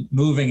been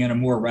moving in a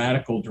more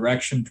radical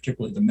direction,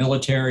 particularly the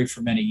military,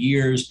 for many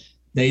years.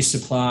 They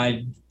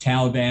supplied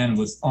Taliban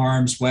with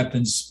arms,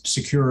 weapons,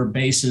 secure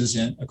bases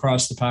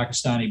across the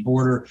Pakistani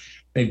border.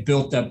 They've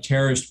built up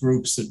terrorist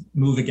groups that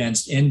move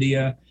against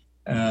India,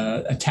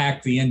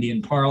 attacked the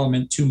Indian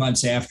parliament 2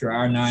 months after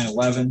our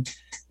 9/11,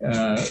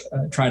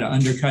 try to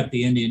undercut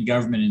the Indian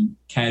government in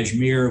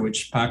Kashmir,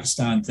 which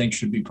Pakistan thinks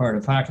should be part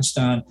of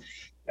Pakistan.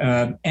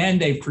 And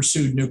they've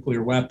pursued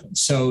nuclear weapons.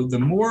 So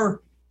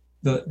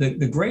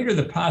the greater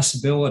the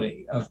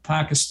possibility of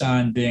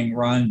Pakistan being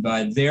run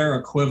by their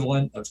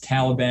equivalent of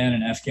Taliban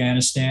in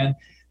Afghanistan,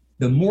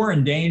 the more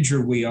in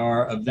danger we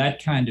are of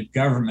that kind of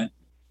government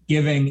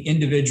giving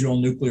individual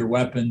nuclear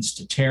weapons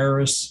to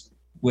terrorists,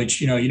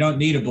 which, you don't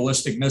need a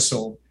ballistic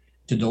missile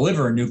to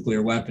deliver a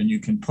nuclear weapon. You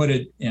can put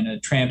it in a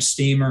tramp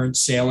steamer and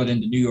sail it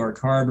into New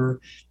York Harbor.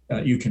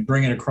 You can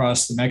bring it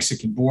across the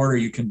Mexican border.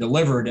 You can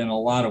deliver it in a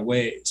lot of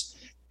ways.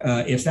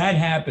 If that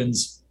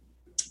happens,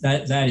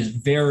 that is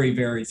very,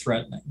 very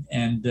threatening.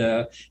 And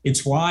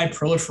it's why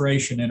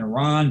proliferation in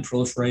Iran,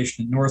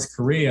 proliferation in North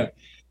Korea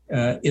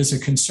is a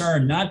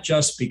concern, not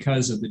just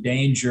because of the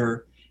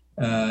danger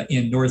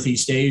in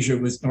Northeast Asia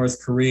with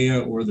North Korea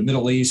or the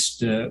Middle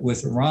East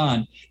with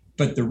Iran,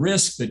 but the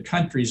risk that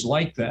countries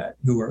like that,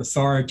 who are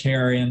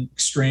authoritarian,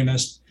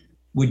 extremist,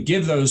 would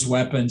give those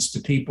weapons to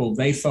people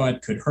they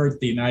thought could hurt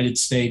the United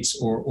States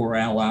or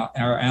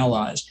our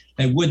allies.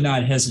 They would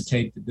not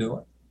hesitate to do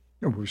it.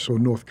 Yeah, we saw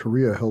North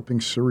Korea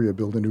helping Syria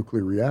build a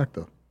nuclear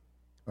reactor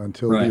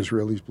until the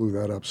Israelis blew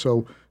that up.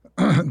 So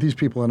these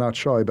people are not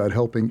shy about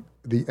helping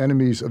the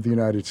enemies of the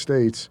United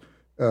States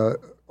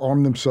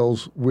arm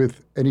themselves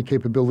with any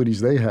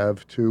capabilities they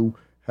have to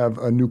have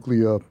a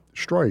nuclear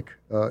strike.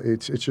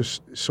 It's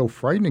just so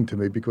frightening to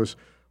me because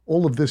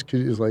all of this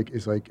is like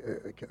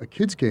a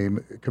kid's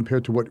game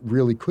compared to what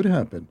really could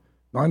happen.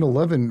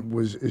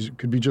 9/11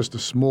 could be just a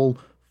small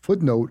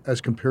footnote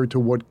as compared to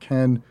what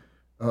can,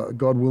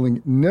 God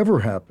willing, never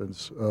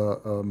happens.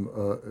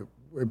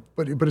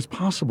 But it's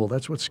possible.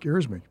 That's what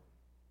scares me.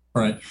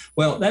 Right.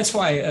 Well, that's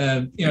why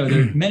there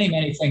are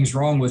many things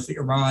wrong with the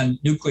Iran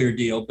nuclear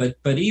deal.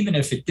 But even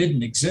if it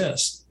didn't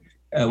exist,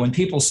 when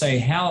people say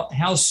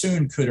how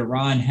soon could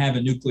Iran have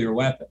a nuclear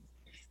weapon,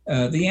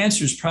 the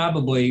answer is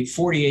probably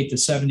 48 to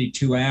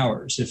 72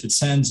 hours if it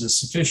sends a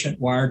sufficient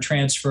wire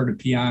transfer to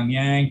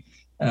Pyongyang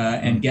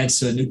and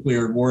gets a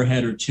nuclear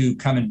warhead or two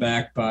coming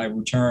back by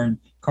return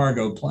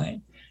cargo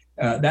plane.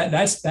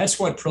 That's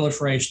what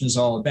proliferation is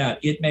all about.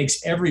 It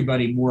makes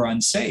everybody more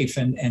unsafe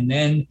and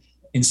then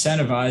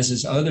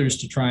incentivizes others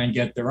to try and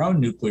get their own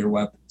nuclear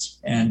weapons.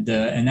 And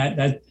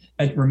that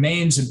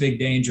remains a big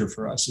danger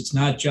for us. It's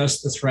not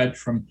just the threat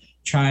from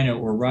China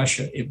or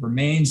Russia. It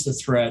remains the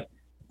threat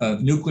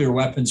of nuclear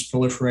weapons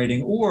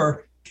proliferating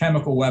or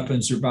chemical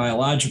weapons or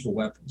biological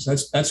weapons.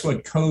 That's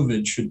what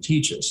COVID should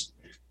teach us.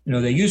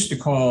 They used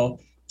to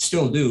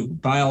still do,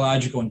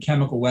 biological and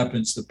chemical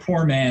weapons the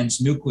poor man's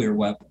nuclear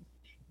weapon.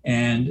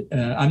 And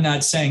I'm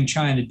not saying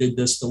China did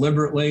this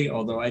deliberately,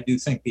 although I do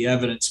think the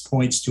evidence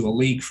points to a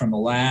leak from a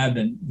lab,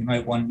 and you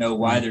might want to know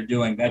why they're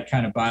doing that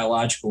kind of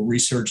biological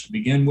research to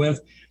begin with.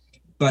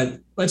 But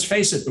let's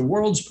face it, the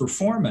world's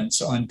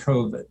performance on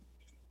COVID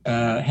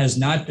has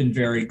not been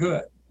very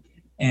good.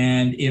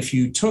 And if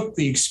you took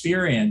the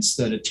experience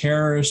that a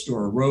terrorist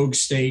or a rogue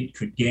state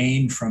could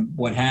gain from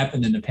what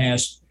happened in the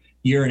past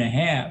year and a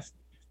half,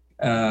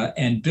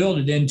 and build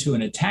it into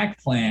an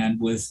attack plan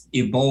with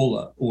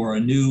Ebola or a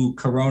new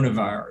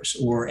coronavirus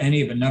or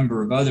any of a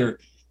number of other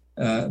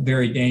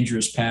very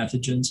dangerous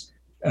pathogens,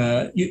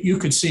 you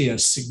could see a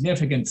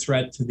significant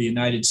threat to the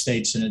United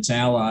States and its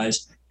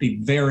allies be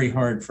very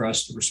hard for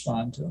us to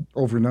respond to.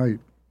 Overnight,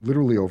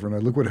 literally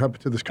overnight. Look what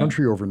happened to this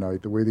country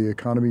overnight, the way the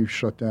economy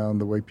shut down,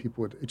 the way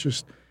people,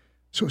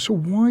 so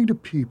what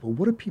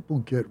do people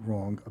get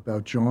wrong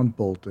about John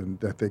Bolton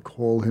that they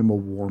call him a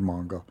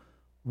warmonger?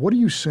 What are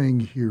you saying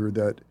here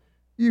that,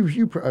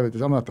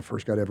 I'm not the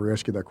first guy to ever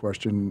ask you that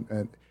question.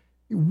 And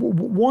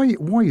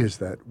why is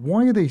that?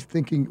 Why are they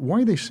thinking?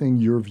 Why are they saying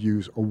your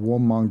views are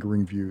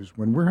warmongering views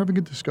when we're having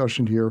a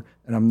discussion here?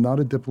 And I'm not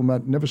a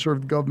diplomat, never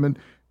served the government,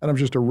 and I'm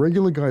just a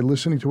regular guy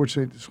listening to it.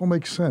 Say this all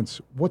makes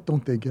sense. What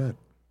don't they get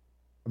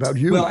about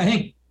you? Well, I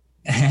think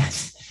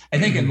I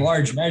think in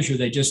large measure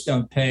they just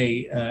don't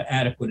pay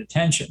adequate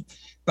attention.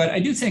 But I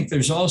do think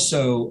there's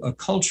also a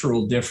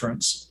cultural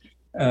difference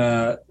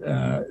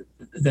that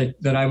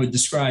I would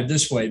describe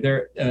this way.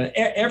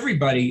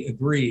 Everybody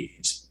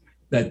agrees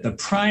that the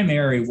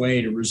primary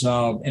way to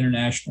resolve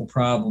international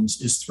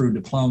problems is through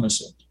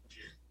diplomacy.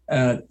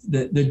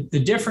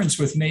 The difference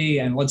with me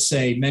and let's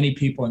say many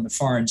people in the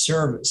Foreign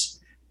Service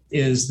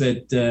is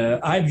that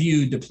I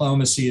view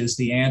diplomacy as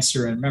the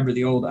answer. And remember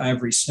the old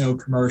Ivory Snow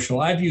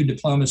commercial? I view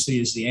diplomacy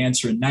as the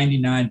answer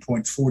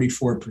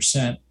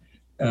 99.44%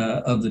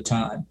 of the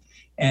time.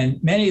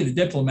 And many of the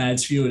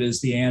diplomats view it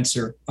as the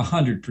answer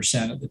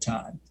 100% of the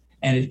time.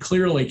 And it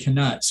clearly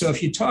cannot. So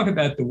if you talk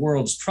about the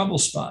world's trouble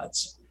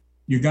spots,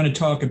 you're going to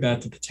talk about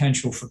the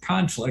potential for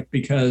conflict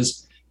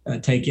because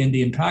take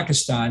India and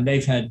Pakistan,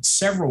 they've had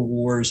several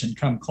wars and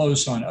come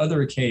close on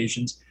other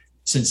occasions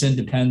since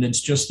independence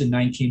just in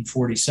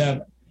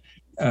 1947.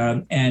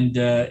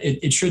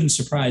 It shouldn't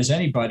surprise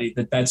anybody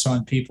that that's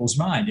on people's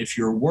mind. If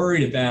you're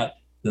worried about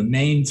the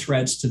main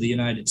threats to the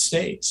United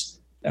States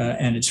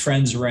and its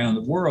friends around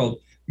the world,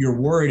 you're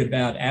worried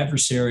about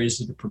adversaries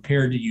that are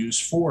prepared to use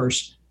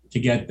force to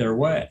get their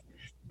way.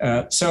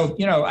 I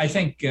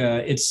think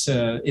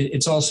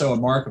it's also a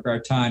mark of our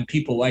time.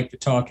 People like to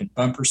talk in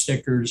bumper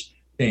stickers.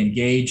 They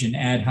engage in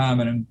ad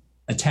hominem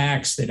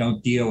attacks. They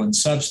don't deal in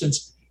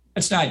substance.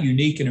 That's not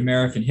unique in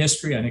American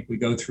history. I think we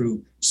go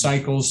through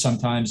cycles.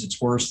 Sometimes it's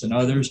worse than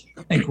others.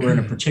 I think we're in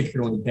a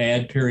particularly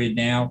bad period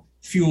now,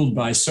 fueled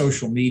by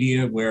social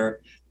media, where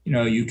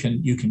you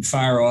can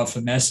fire off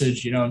a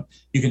message. You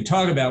can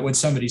talk about what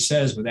somebody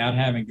says without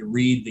having to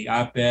read the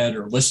op-ed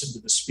or listen to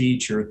the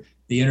speech or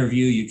the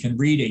interview. You can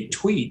read a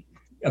tweet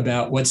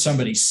about what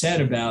somebody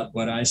said about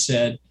what I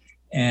said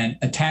and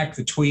attack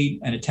the tweet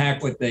and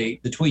attack what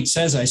the tweet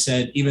says I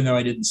said, even though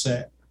I didn't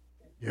say it.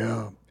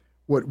 Yeah.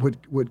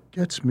 What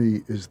gets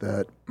me is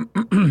that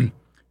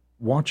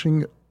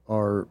watching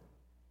our,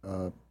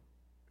 I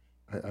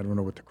don't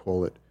know what to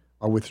call it,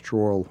 our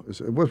withdrawal.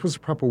 What's the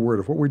proper word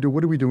of what we do?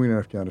 What are we doing in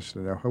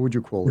Afghanistan now? How would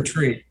you call it?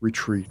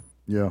 Retreat.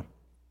 Yeah.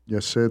 Yeah,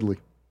 sadly.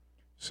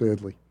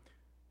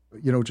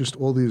 Just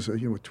all these,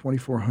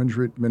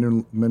 2,400 men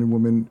and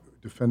women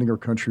defending our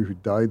country who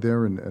died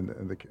there, and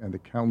the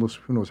countless,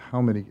 who knows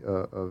how many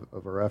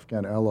of our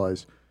Afghan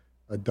allies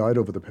died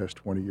over the past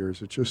 20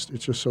 years. It's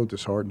just so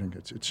disheartening.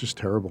 It's just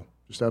terrible,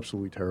 just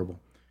absolutely terrible.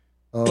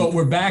 But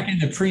we're back in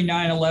the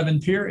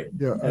pre-9/11 period.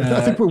 Yeah,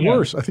 I think we're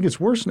worse. I think it's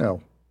worse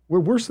now. We're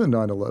worse than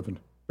 9/11,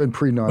 than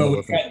pre-9/11. But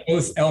we've got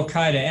both Al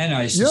Qaeda and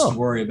ISIS to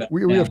worry about.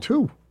 We have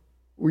two.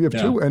 We have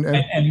two,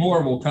 and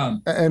more will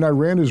come. And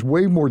Iran is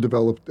way more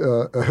developed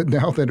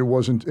now than it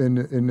wasn't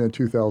in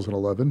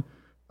 2011.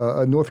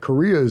 North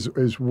Korea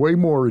is way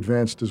more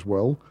advanced as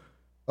well.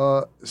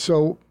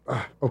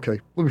 Okay,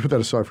 let me put that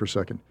aside for a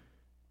second.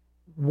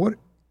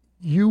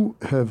 You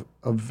have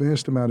a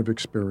vast amount of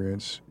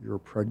experience. You're a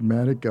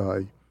pragmatic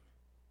guy.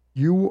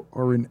 You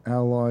are an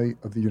ally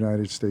of the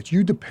United States.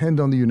 You depend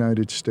on the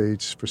United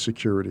States for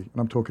security.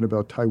 And I'm talking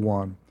about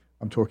Taiwan.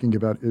 I'm talking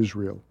about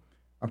Israel.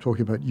 I'm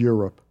talking about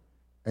Europe.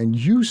 And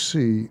you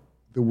see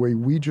the way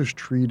we just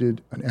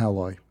treated an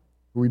ally.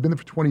 We've been there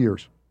for 20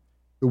 years.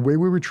 The way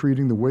we were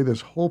treating, the way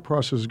this whole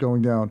process is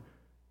going down.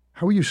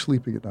 How are you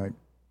sleeping at night?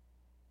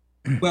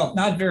 Well,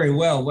 not very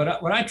well. What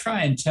I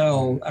try and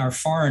tell our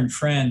foreign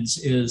friends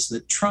is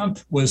that Trump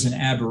was an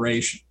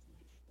aberration.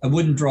 I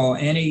wouldn't draw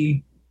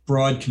any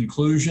broad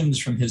conclusions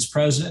from his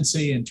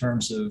presidency in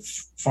terms of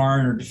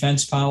foreign or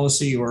defense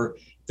policy or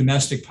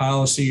domestic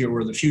policy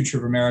or the future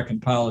of American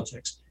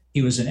politics.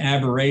 He was an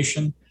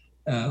aberration.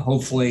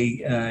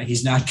 Hopefully,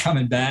 he's not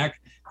coming back.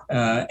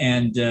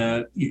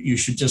 You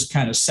should just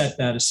kind of set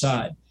that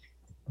aside.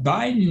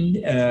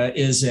 Biden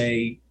is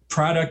a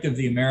product of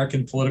the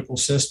American political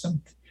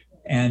system.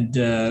 And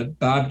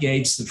Bob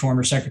Gates, the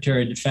former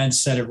Secretary of Defense,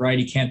 said it right.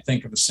 He can't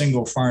think of a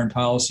single foreign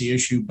policy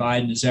issue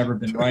Biden has ever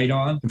been right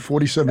on. In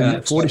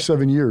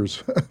 47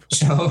 years.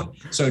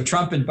 So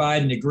Trump and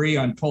Biden agree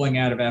on pulling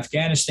out of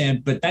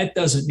Afghanistan, but that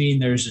doesn't mean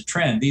there's a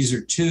trend. These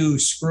are two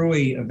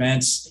screwy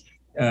events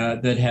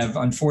that have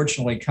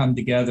unfortunately come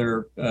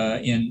together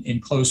in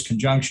close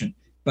conjunction.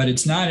 But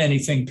it's not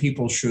anything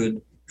people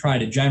should try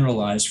to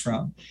generalize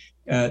from.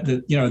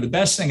 The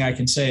best thing I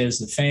can say is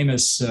the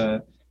famous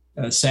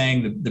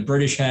saying the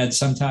British had,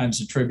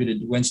 sometimes attributed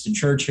to Winston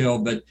Churchill,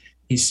 but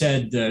he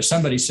said,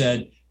 somebody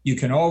said, you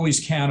can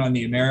always count on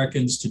the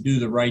Americans to do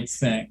the right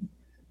thing,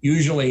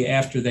 usually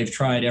after they've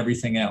tried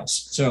everything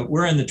else. So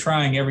we're in the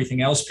trying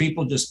everything else.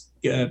 People just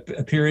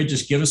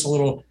just give us a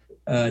little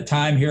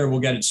time here. We'll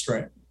get it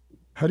straight.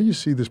 How do you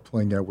see this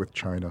playing out with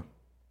China?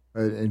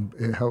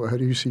 And how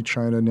do you see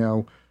China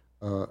now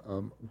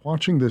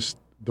watching this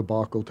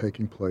debacle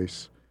taking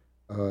place?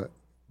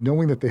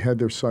 knowing that they had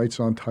their sights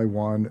on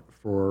Taiwan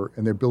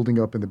and they're building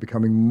up and they're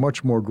becoming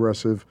much more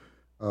aggressive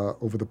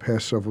over the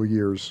past several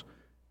years.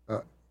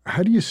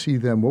 How do you see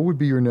them? What would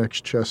be your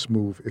next chess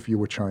move if you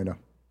were China?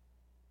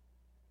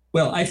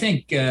 Well, I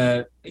think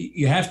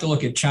you have to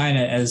look at China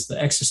as the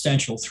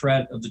existential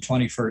threat of the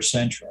 21st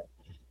century.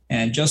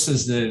 And just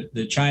as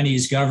the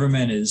Chinese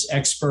government is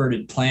expert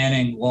at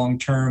planning long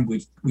term,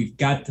 we've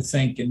got to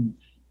think in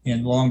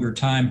longer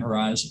time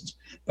horizons.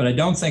 But I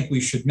don't think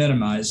we should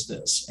minimize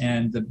this.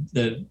 And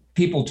the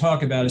people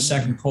talk about a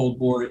second Cold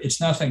War. It's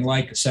nothing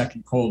like a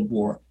second Cold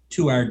War,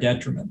 to our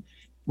detriment.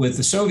 With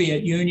the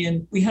Soviet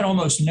Union, we had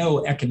almost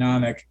no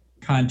economic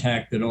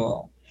contact at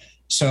all.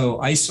 So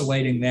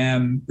isolating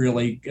them,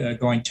 really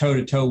going toe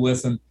to toe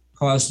with them,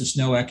 caused us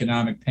no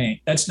economic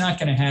pain. That's not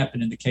going to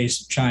happen in the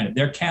case of China.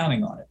 They're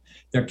counting on it.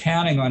 They're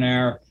counting on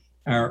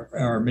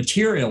our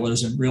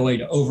materialism really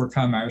to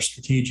overcome our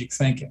strategic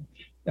thinking.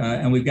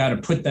 And we've got to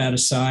put that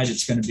aside.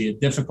 It's going to be a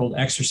difficult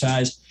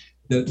exercise.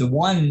 The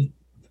one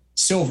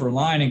silver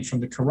lining from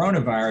the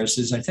coronavirus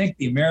is I think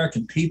the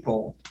American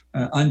people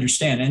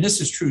understand, and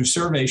this is true,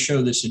 surveys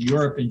show this in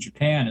Europe and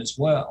Japan as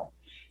well,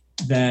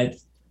 that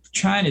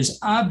China's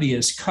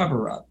obvious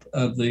cover-up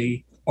of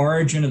the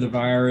origin of the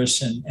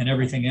virus and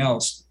everything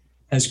else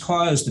has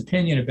caused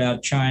opinion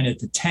about China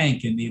to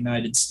tank in the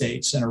United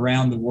States and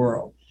around the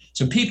world.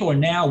 So people are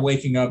now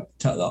waking up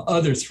to the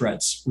other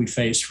threats we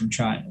face from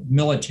China: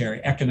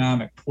 military,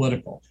 economic,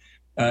 political.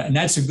 And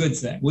that's a good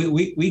thing.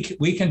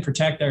 We can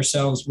protect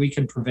ourselves. We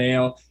can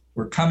prevail.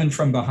 We're coming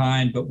from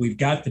behind, but we've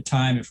got the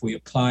time if we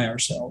apply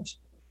ourselves.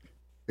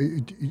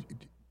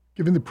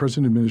 Given the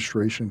present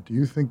administration, do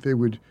you think they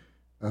would,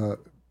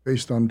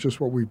 based on just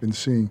what we've been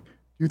seeing,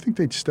 do you think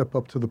they'd step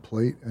up to the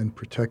plate and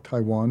protect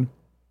Taiwan?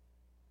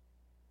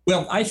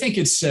 Well, I think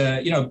it's,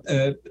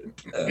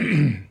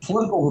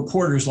 political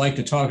reporters like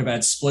to talk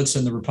about splits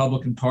in the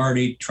Republican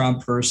Party,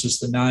 Trump versus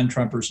the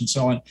non-Trumpers and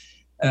so on.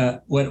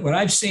 What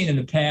I've seen in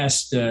the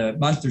past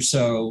month or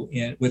so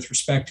with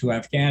respect to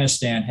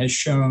Afghanistan has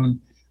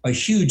shown a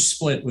huge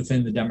split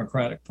within the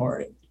Democratic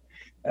Party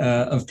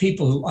of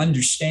people who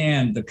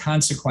understand the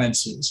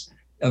consequences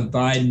of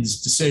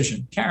Biden's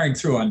decision, carrying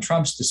through on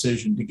Trump's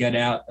decision to get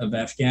out of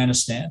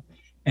Afghanistan.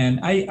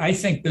 And I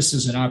think this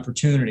is an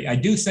opportunity. I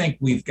do think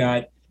we've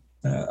got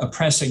a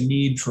pressing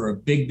need for a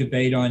big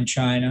debate on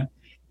China.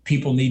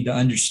 People need to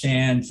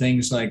understand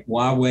things like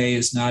Huawei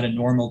is not a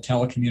normal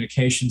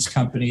telecommunications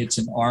company; it's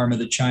an arm of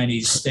the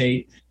Chinese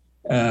state.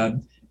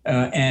 And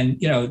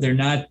they're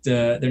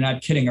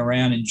not kidding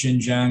around in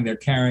Xinjiang. They're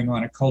carrying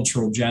on a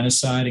cultural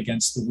genocide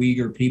against the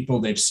Uyghur people.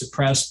 They've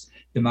suppressed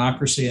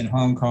democracy in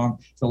Hong Kong.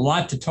 There's a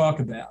lot to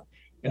talk about.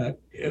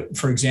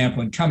 For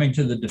example, in coming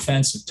to the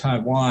defense of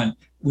Taiwan,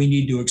 we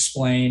need to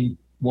explain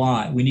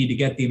why. We need to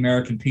get the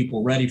American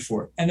people ready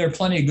for it. And there are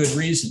plenty of good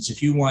reasons.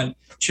 If you want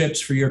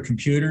chips for your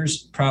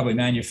computers, probably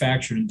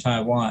manufactured in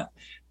Taiwan,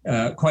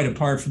 quite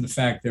apart from the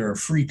fact they're a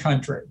free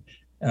country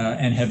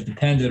and have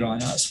depended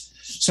on us.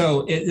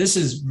 So this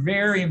is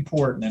very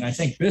important. And I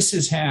think this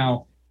is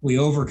how we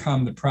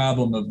overcome the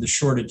problem of the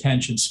short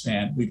attention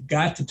span. We've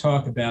got to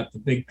talk about the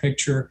big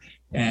picture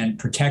and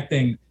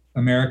protecting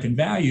American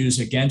values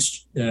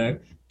against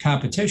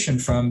competition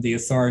from the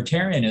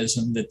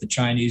authoritarianism that the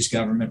Chinese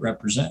government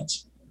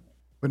represents.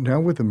 But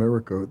now with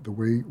America, the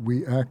way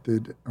we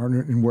acted,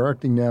 and we're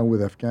acting now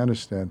with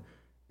Afghanistan,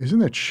 isn't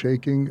that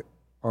shaking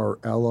our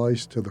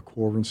allies to the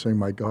core and saying,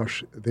 my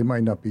gosh, they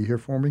might not be here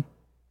for me?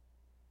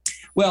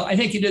 Well, I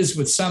think it is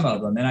with some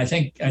of them. And I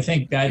think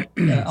that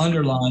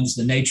underlines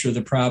the nature of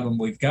the problem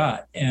we've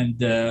got.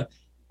 And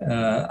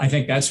I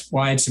think that's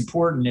why it's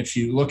important, if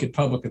you look at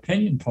public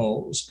opinion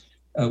polls,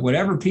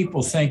 whatever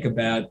people think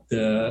about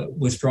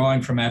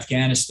withdrawing from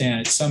Afghanistan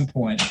at some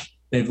point,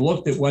 they've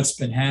looked at what's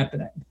been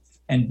happening.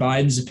 And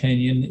Biden's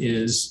opinion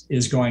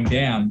is going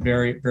down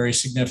very, very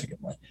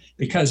significantly,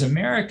 because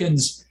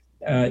Americans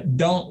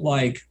don't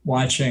like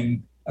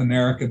watching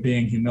America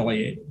being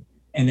humiliated,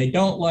 and they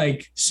don't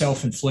like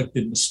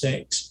self-inflicted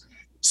mistakes.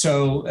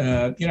 So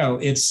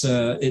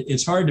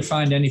it's hard to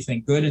find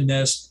anything good in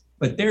this,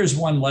 but there's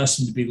one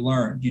lesson to be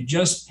learned. You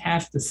just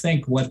have to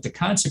think what the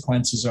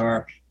consequences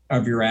are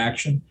of your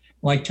action.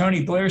 Like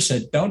Tony Blair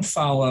said, don't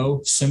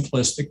follow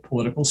simplistic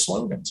political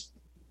slogans.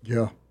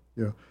 Yeah.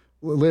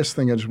 Last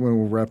thing, I just want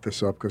to wrap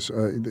this up, because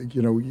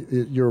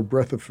you're a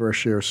breath of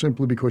fresh air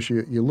simply because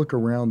you look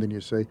around and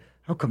you say,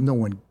 how come no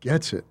one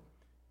gets it?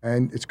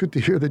 And it's good to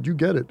hear that you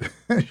get it.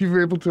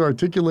 You're able to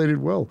articulate it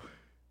well.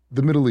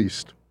 The Middle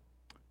East.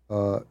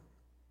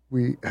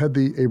 We had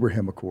the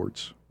Abraham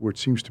Accords, which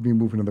seems to be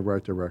moving in the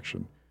right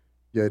direction.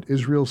 Yet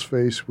Israel's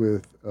faced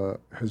with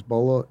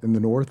Hezbollah in the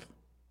north,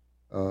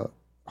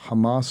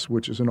 Hamas,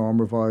 which is an arm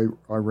of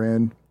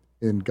Iran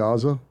in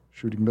Gaza,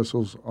 shooting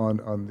missiles on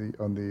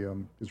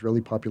the Israeli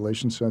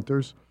population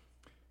centers,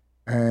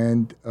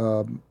 and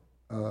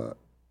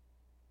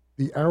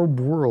the Arab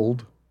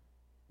world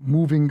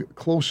moving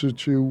closer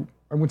to,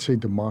 I wouldn't say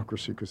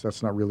democracy, because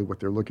that's not really what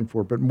they're looking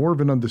for, but more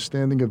of an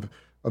understanding of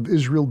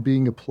Israel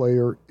being a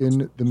player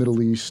in the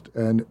Middle East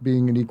and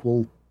being an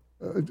equal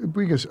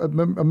being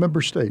a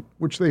member state,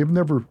 which they have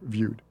never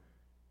viewed.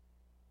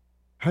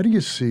 How do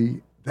you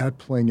see that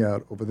playing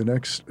out over the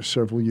next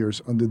several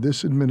years under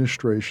this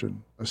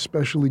administration,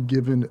 especially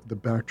given the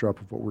backdrop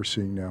of what we're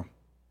seeing now?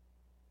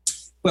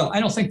 Well,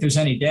 I don't think there's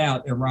any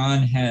doubt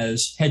Iran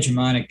has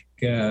hegemonic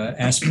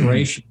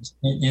aspirations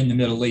in the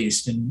Middle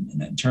East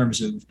in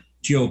terms of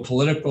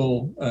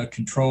geopolitical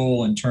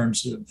control, in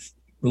terms of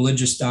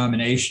religious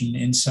domination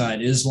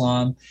inside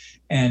Islam.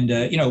 And,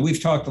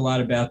 we've talked a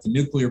lot about the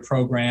nuclear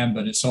program,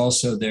 but it's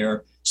also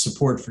their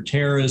support for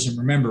terrorism.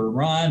 Remember,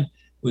 Iran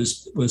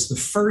was the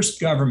first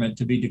government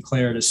to be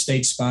declared a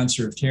state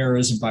sponsor of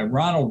terrorism by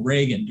Ronald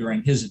Reagan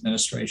during his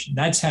administration.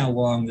 That's how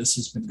long this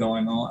has been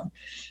going on.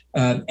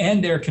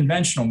 And their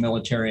conventional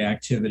military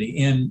activity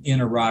in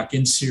Iraq,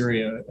 in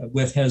Syria,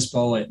 with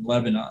Hezbollah in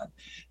Lebanon,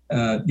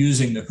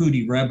 using the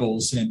Houthi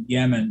rebels in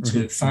Yemen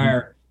to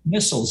fire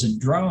missiles and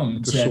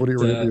drones at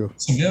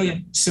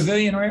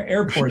civilian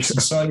airports in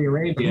Saudi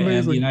Arabia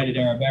and the United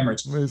Arab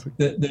Emirates.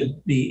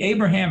 The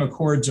Abraham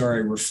Accords are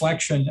a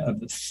reflection of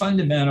the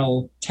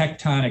fundamental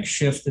tectonic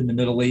shift in the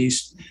Middle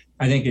East.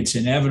 I think it's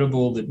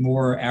inevitable that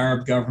more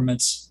Arab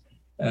governments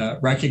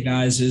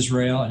recognize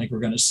Israel. I think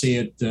we're going to see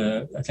it.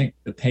 I think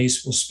the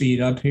pace will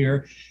speed up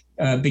here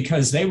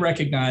because they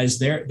recognize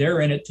they're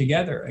in it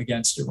together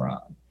against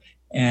Iran.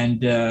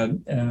 And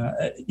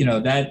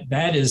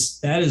that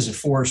is a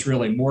force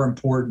really more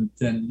important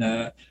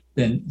than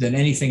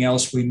anything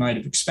else we might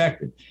have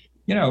expected.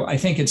 I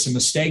think it's a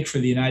mistake for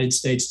the United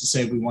States to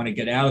say we want to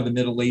get out of the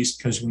Middle East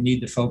because we need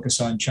to focus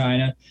on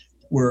China.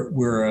 We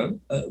are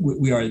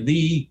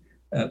the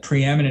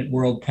preeminent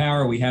world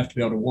power. We have to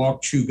be able to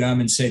walk, chew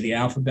gum, and say the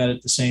alphabet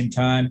at the same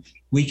time.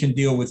 We can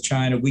deal with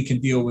China. We can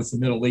deal with the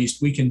Middle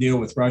East. We can deal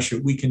with Russia.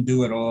 We can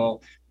do it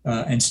all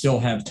and still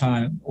have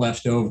time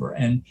left over.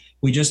 And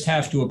we just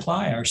have to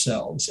apply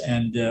ourselves.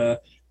 And,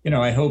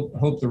 I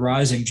hope the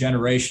rising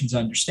generations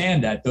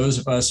understand that. Those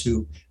of us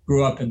who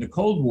grew up in the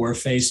Cold War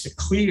faced a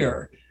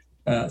clear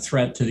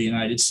threat to the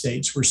United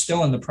States. We're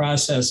still in the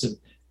process of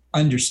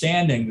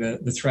understanding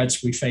the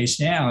threats we face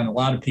now, and a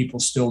lot of people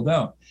still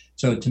don't.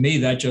 So to me,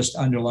 that just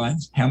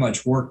underlines how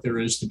much work there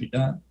is to be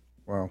done.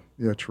 Wow.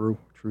 Yeah, true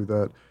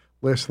that.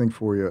 Last thing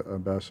for you,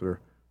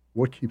 Ambassador.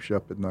 What keeps you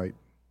up at night?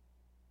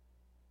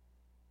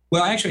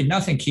 Well, actually,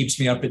 nothing keeps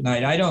me up at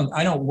night. I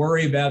don't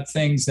worry about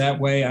things that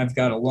way. I've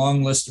got a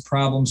long list of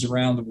problems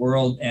around the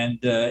world, and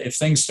if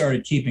things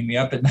started keeping me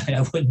up at night,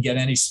 I wouldn't get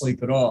any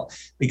sleep at all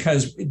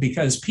because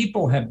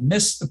people have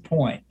missed the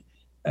point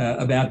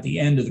about the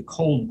end of the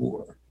Cold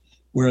War,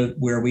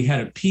 where we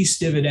had a peace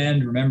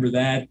dividend. Remember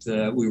that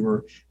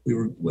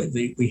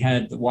we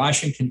had the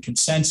Washington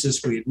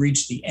Consensus. We had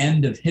reached the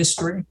end of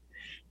history.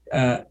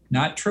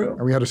 Not true.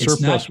 And we had a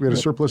surplus. We had a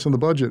surplus in the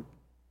budget.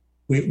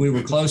 We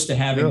were close to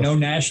having no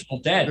national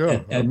debt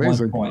at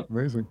one point.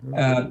 Amazing.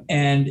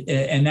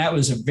 And that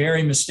was a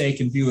very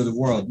mistaken view of the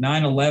world.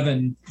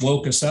 9/11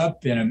 woke us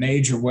up in a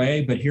major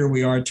way, but here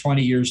we are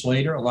 20 years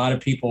later. A lot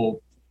of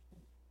people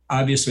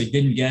obviously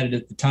didn't get it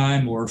at the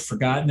time or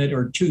forgotten it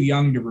or too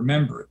young to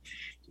remember it.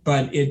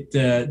 But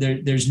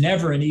there's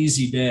never an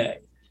easy day.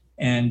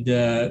 And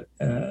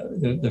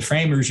the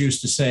framers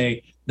used to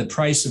say, the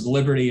price of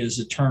liberty is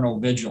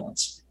eternal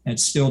vigilance. And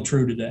it's still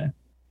true today.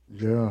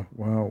 Yeah.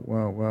 Wow.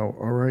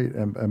 All right,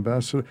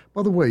 Ambassador.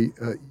 By the way,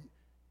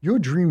 your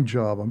dream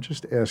job, I'm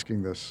just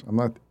asking this. I'm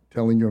not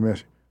telling you I'm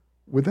asking.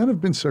 Would that have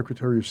been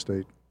Secretary of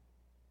State?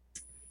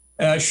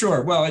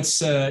 Sure. Well,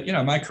 it's,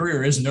 my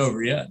career isn't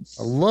over yet.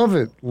 I love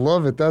it.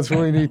 That's what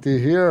we need to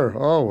hear.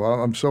 Oh,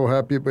 I'm so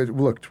happy. But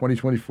look,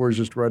 2024 is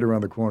just right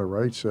around the corner,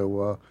 right?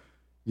 So,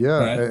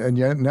 right. And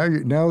yeah,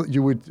 now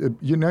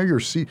you're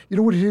see. You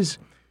know what it is?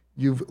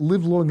 You've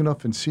lived long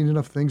enough and seen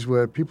enough things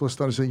where people are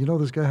starting to say,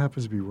 this guy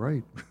happens to be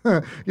right.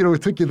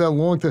 It took you that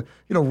long to,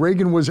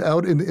 Reagan was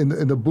out in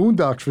the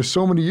boondocks for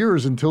so many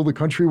years until the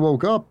country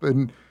woke up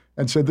and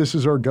said, this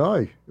is our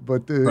guy.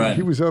 But right.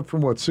 He was out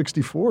from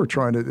 64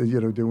 trying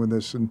to, doing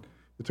this. And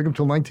it took him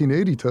till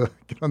 1980 to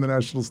get on the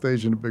national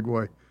stage in a big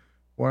way.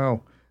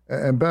 Wow.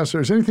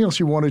 Ambassador, is there anything else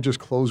you want to just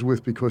close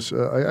with? Because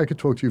I could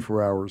talk to you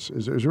for hours.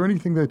 Is there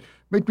anything that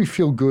make me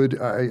feel good?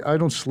 I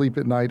don't sleep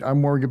at night.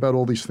 I'm worrying about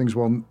all these things.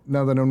 Well,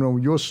 now that I know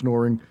you're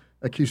snoring,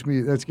 that gets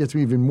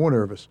me even more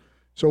nervous.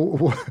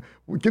 So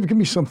give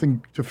me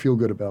something to feel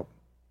good about.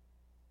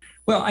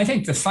 Well, I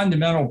think the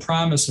fundamental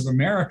promise of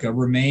America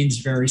remains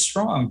very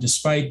strong,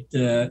 despite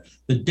the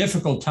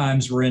difficult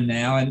times we're in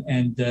now,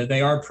 and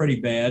they are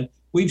pretty bad.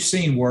 We've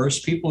seen worse.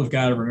 People have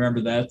got to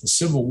remember that. The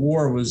Civil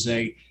War was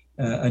a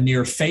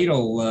near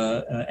fatal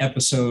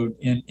episode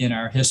in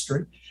our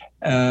history.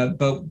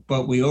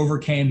 But we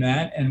overcame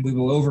that, and we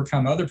will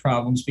overcome other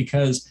problems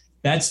because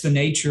that's the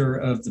nature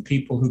of the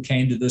people who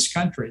came to this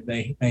country.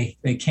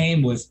 They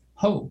came with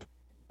hope,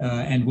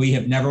 and we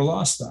have never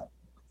lost that.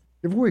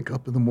 You ever wake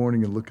up in the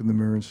morning and look in the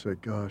mirror and say,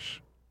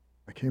 gosh,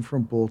 I came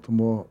from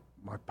Baltimore.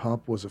 My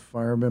pop was a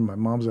fireman. My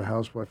mom's a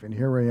housewife. And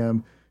here I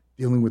am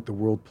dealing with the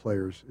world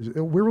players.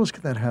 Where else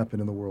could that happen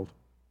in the world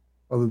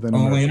other than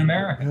only in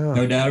America? Yeah.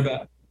 No doubt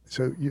about it.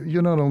 So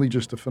you're not only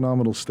just a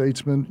phenomenal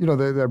statesman. I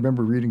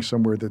remember reading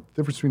somewhere that the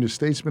difference between a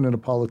statesman and a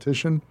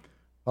politician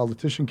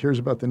cares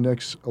about the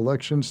next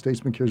election,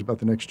 statesman cares about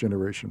the next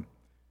generation.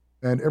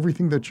 And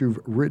everything that you've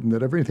written,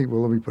 let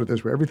me put it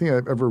this way, everything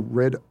I've ever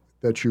read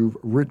that you've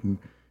written,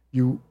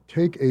 you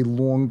take a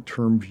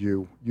long-term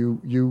view.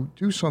 You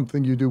do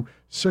something, you do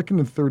second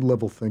and third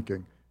level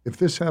thinking. If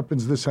this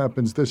happens, this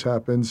happens, this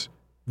happens,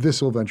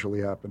 this will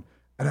eventually happen.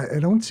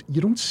 And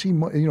you don't see,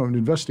 in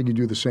investing, you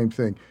do the same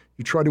thing.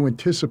 You try to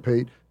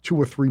anticipate 2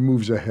 or 3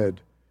 moves ahead.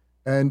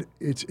 And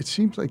it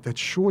seems like that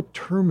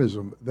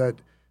short-termism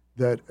that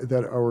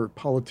our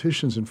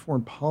politicians and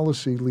foreign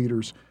policy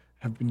leaders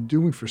have been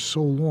doing for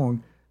so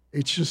long,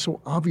 it's just so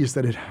obvious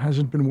that it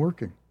hasn't been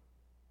working.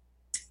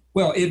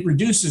 Well, it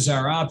reduces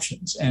our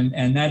options,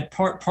 and that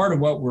part of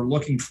what we're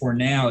looking for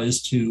now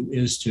is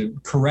to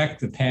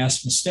correct the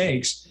past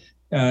mistakes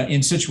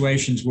in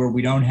situations where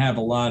we don't have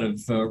a lot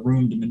of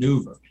room to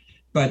maneuver.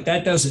 But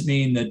that doesn't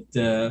mean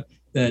that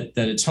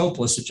it's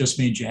hopeless. It just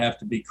means you have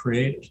to be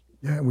creative.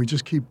 Yeah, and we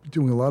just keep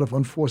doing a lot of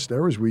unforced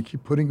errors. We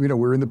keep putting,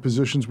 we're in the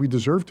positions we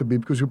deserve to be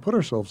because we put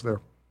ourselves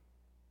there.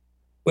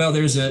 Well,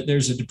 there's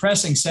a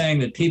depressing saying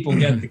that people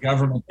get the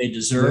government they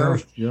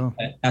deserve. Yeah.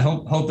 I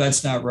hope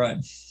that's not right.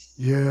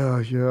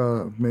 Yeah,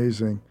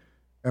 amazing.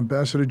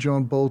 Ambassador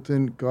John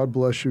Bolton, God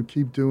bless you.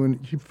 Keep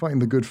fighting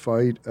the good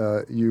fight.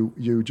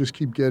 You just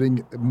keep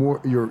getting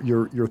more.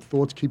 Your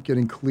thoughts keep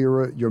getting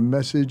clearer. Your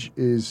message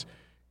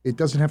it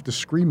doesn't have to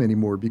scream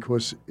anymore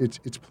because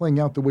it's playing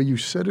out the way you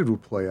said it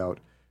would play out.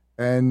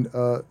 And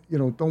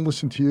don't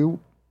listen to you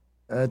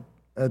at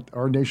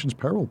our nation's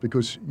peril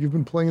because you've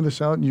been playing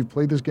this out and you've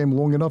played this game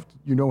long enough.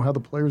 You know how the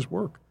players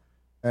work,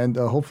 and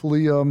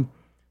hopefully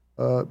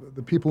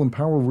the people in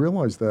power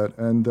realize that.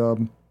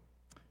 And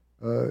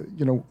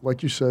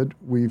like you said,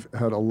 we've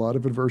had a lot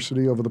of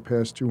adversity over the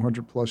past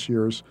 200 plus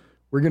years.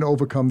 We're going to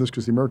overcome this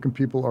because the American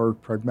people are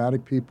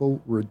pragmatic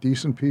people. We're a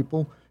decent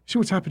people. See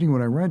what's happening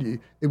in Iran,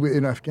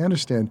 in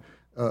Afghanistan,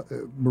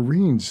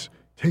 Marines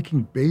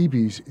taking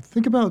babies.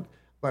 Think about,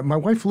 my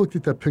wife looked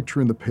at that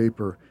picture in the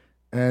paper,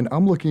 and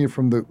I'm looking at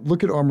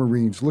look at our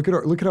Marines, look at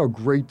how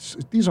great,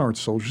 these aren't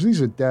soldiers,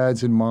 these are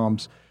dads and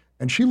moms.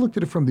 And she looked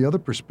at it from the other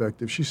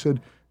perspective. She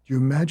said, do you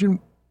imagine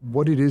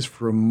what it is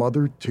for a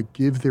mother to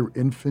give their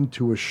infant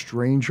to a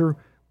stranger,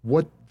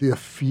 what the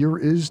fear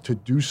is to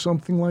do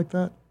something like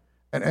that?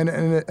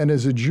 And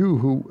as a Jew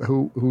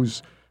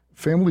whose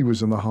family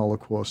was in the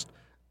Holocaust,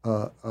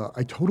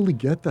 I totally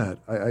get that.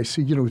 I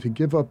see, to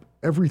give up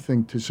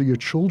everything so your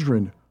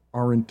children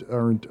aren't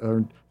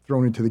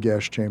thrown into the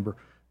gas chamber.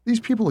 These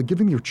people are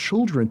giving their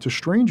children to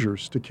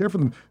strangers to care for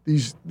them.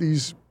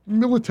 These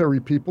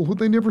military people who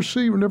they never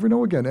see or never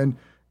know again.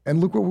 And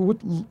look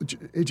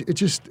it's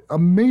just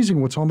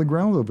amazing what's on the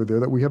ground over there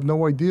that we have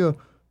no idea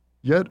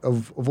yet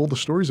of all the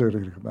stories that are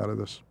going to come out of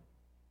this.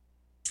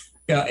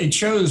 Yeah, it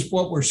shows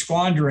what we're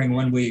squandering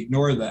when we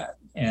ignore that,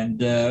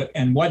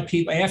 and what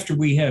people, after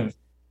we have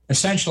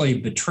essentially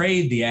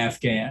betrayed the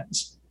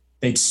Afghans,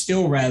 they'd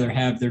still rather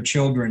have their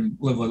children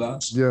live with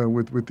us. Yeah,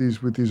 with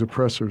these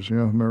oppressors.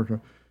 Yeah, America.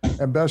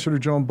 Ambassador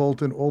John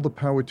Bolton, all the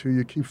power to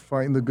you. Keep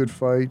fighting the good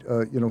fight.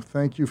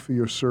 Thank you for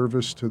your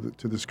service to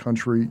this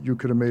country. You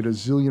could have made $1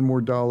 zillion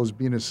more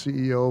being a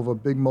CEO of a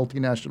big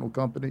multinational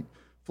company,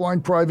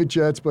 flying private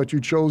jets, but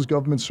you chose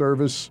government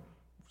service.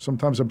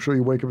 Sometimes I'm sure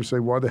you wake up and say,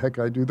 "Why the heck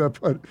I do that?"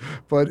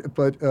 But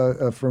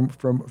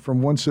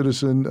from one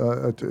citizen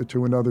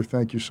to another,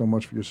 thank you so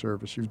much for your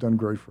service. You've done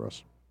great for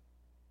us.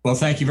 Well,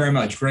 thank you very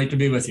much. Great to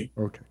be with you.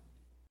 Okay.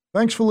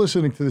 Thanks for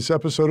listening to this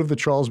episode of The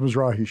Charles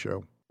Mizrahi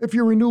Show. If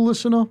you're a new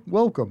listener,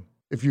 welcome.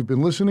 If you've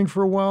been listening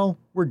for a while,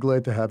 we're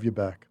glad to have you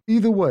back.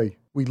 Either way,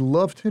 we'd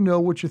love to know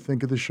what you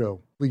think of the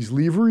show. Please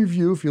leave a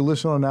review if you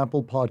listen on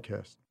Apple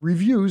Podcasts.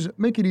 Reviews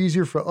make it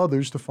easier for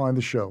others to find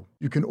the show.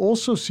 You can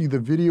also see the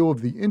video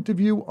of the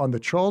interview on the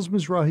Charles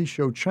Mizrahi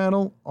Show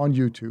channel on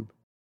YouTube.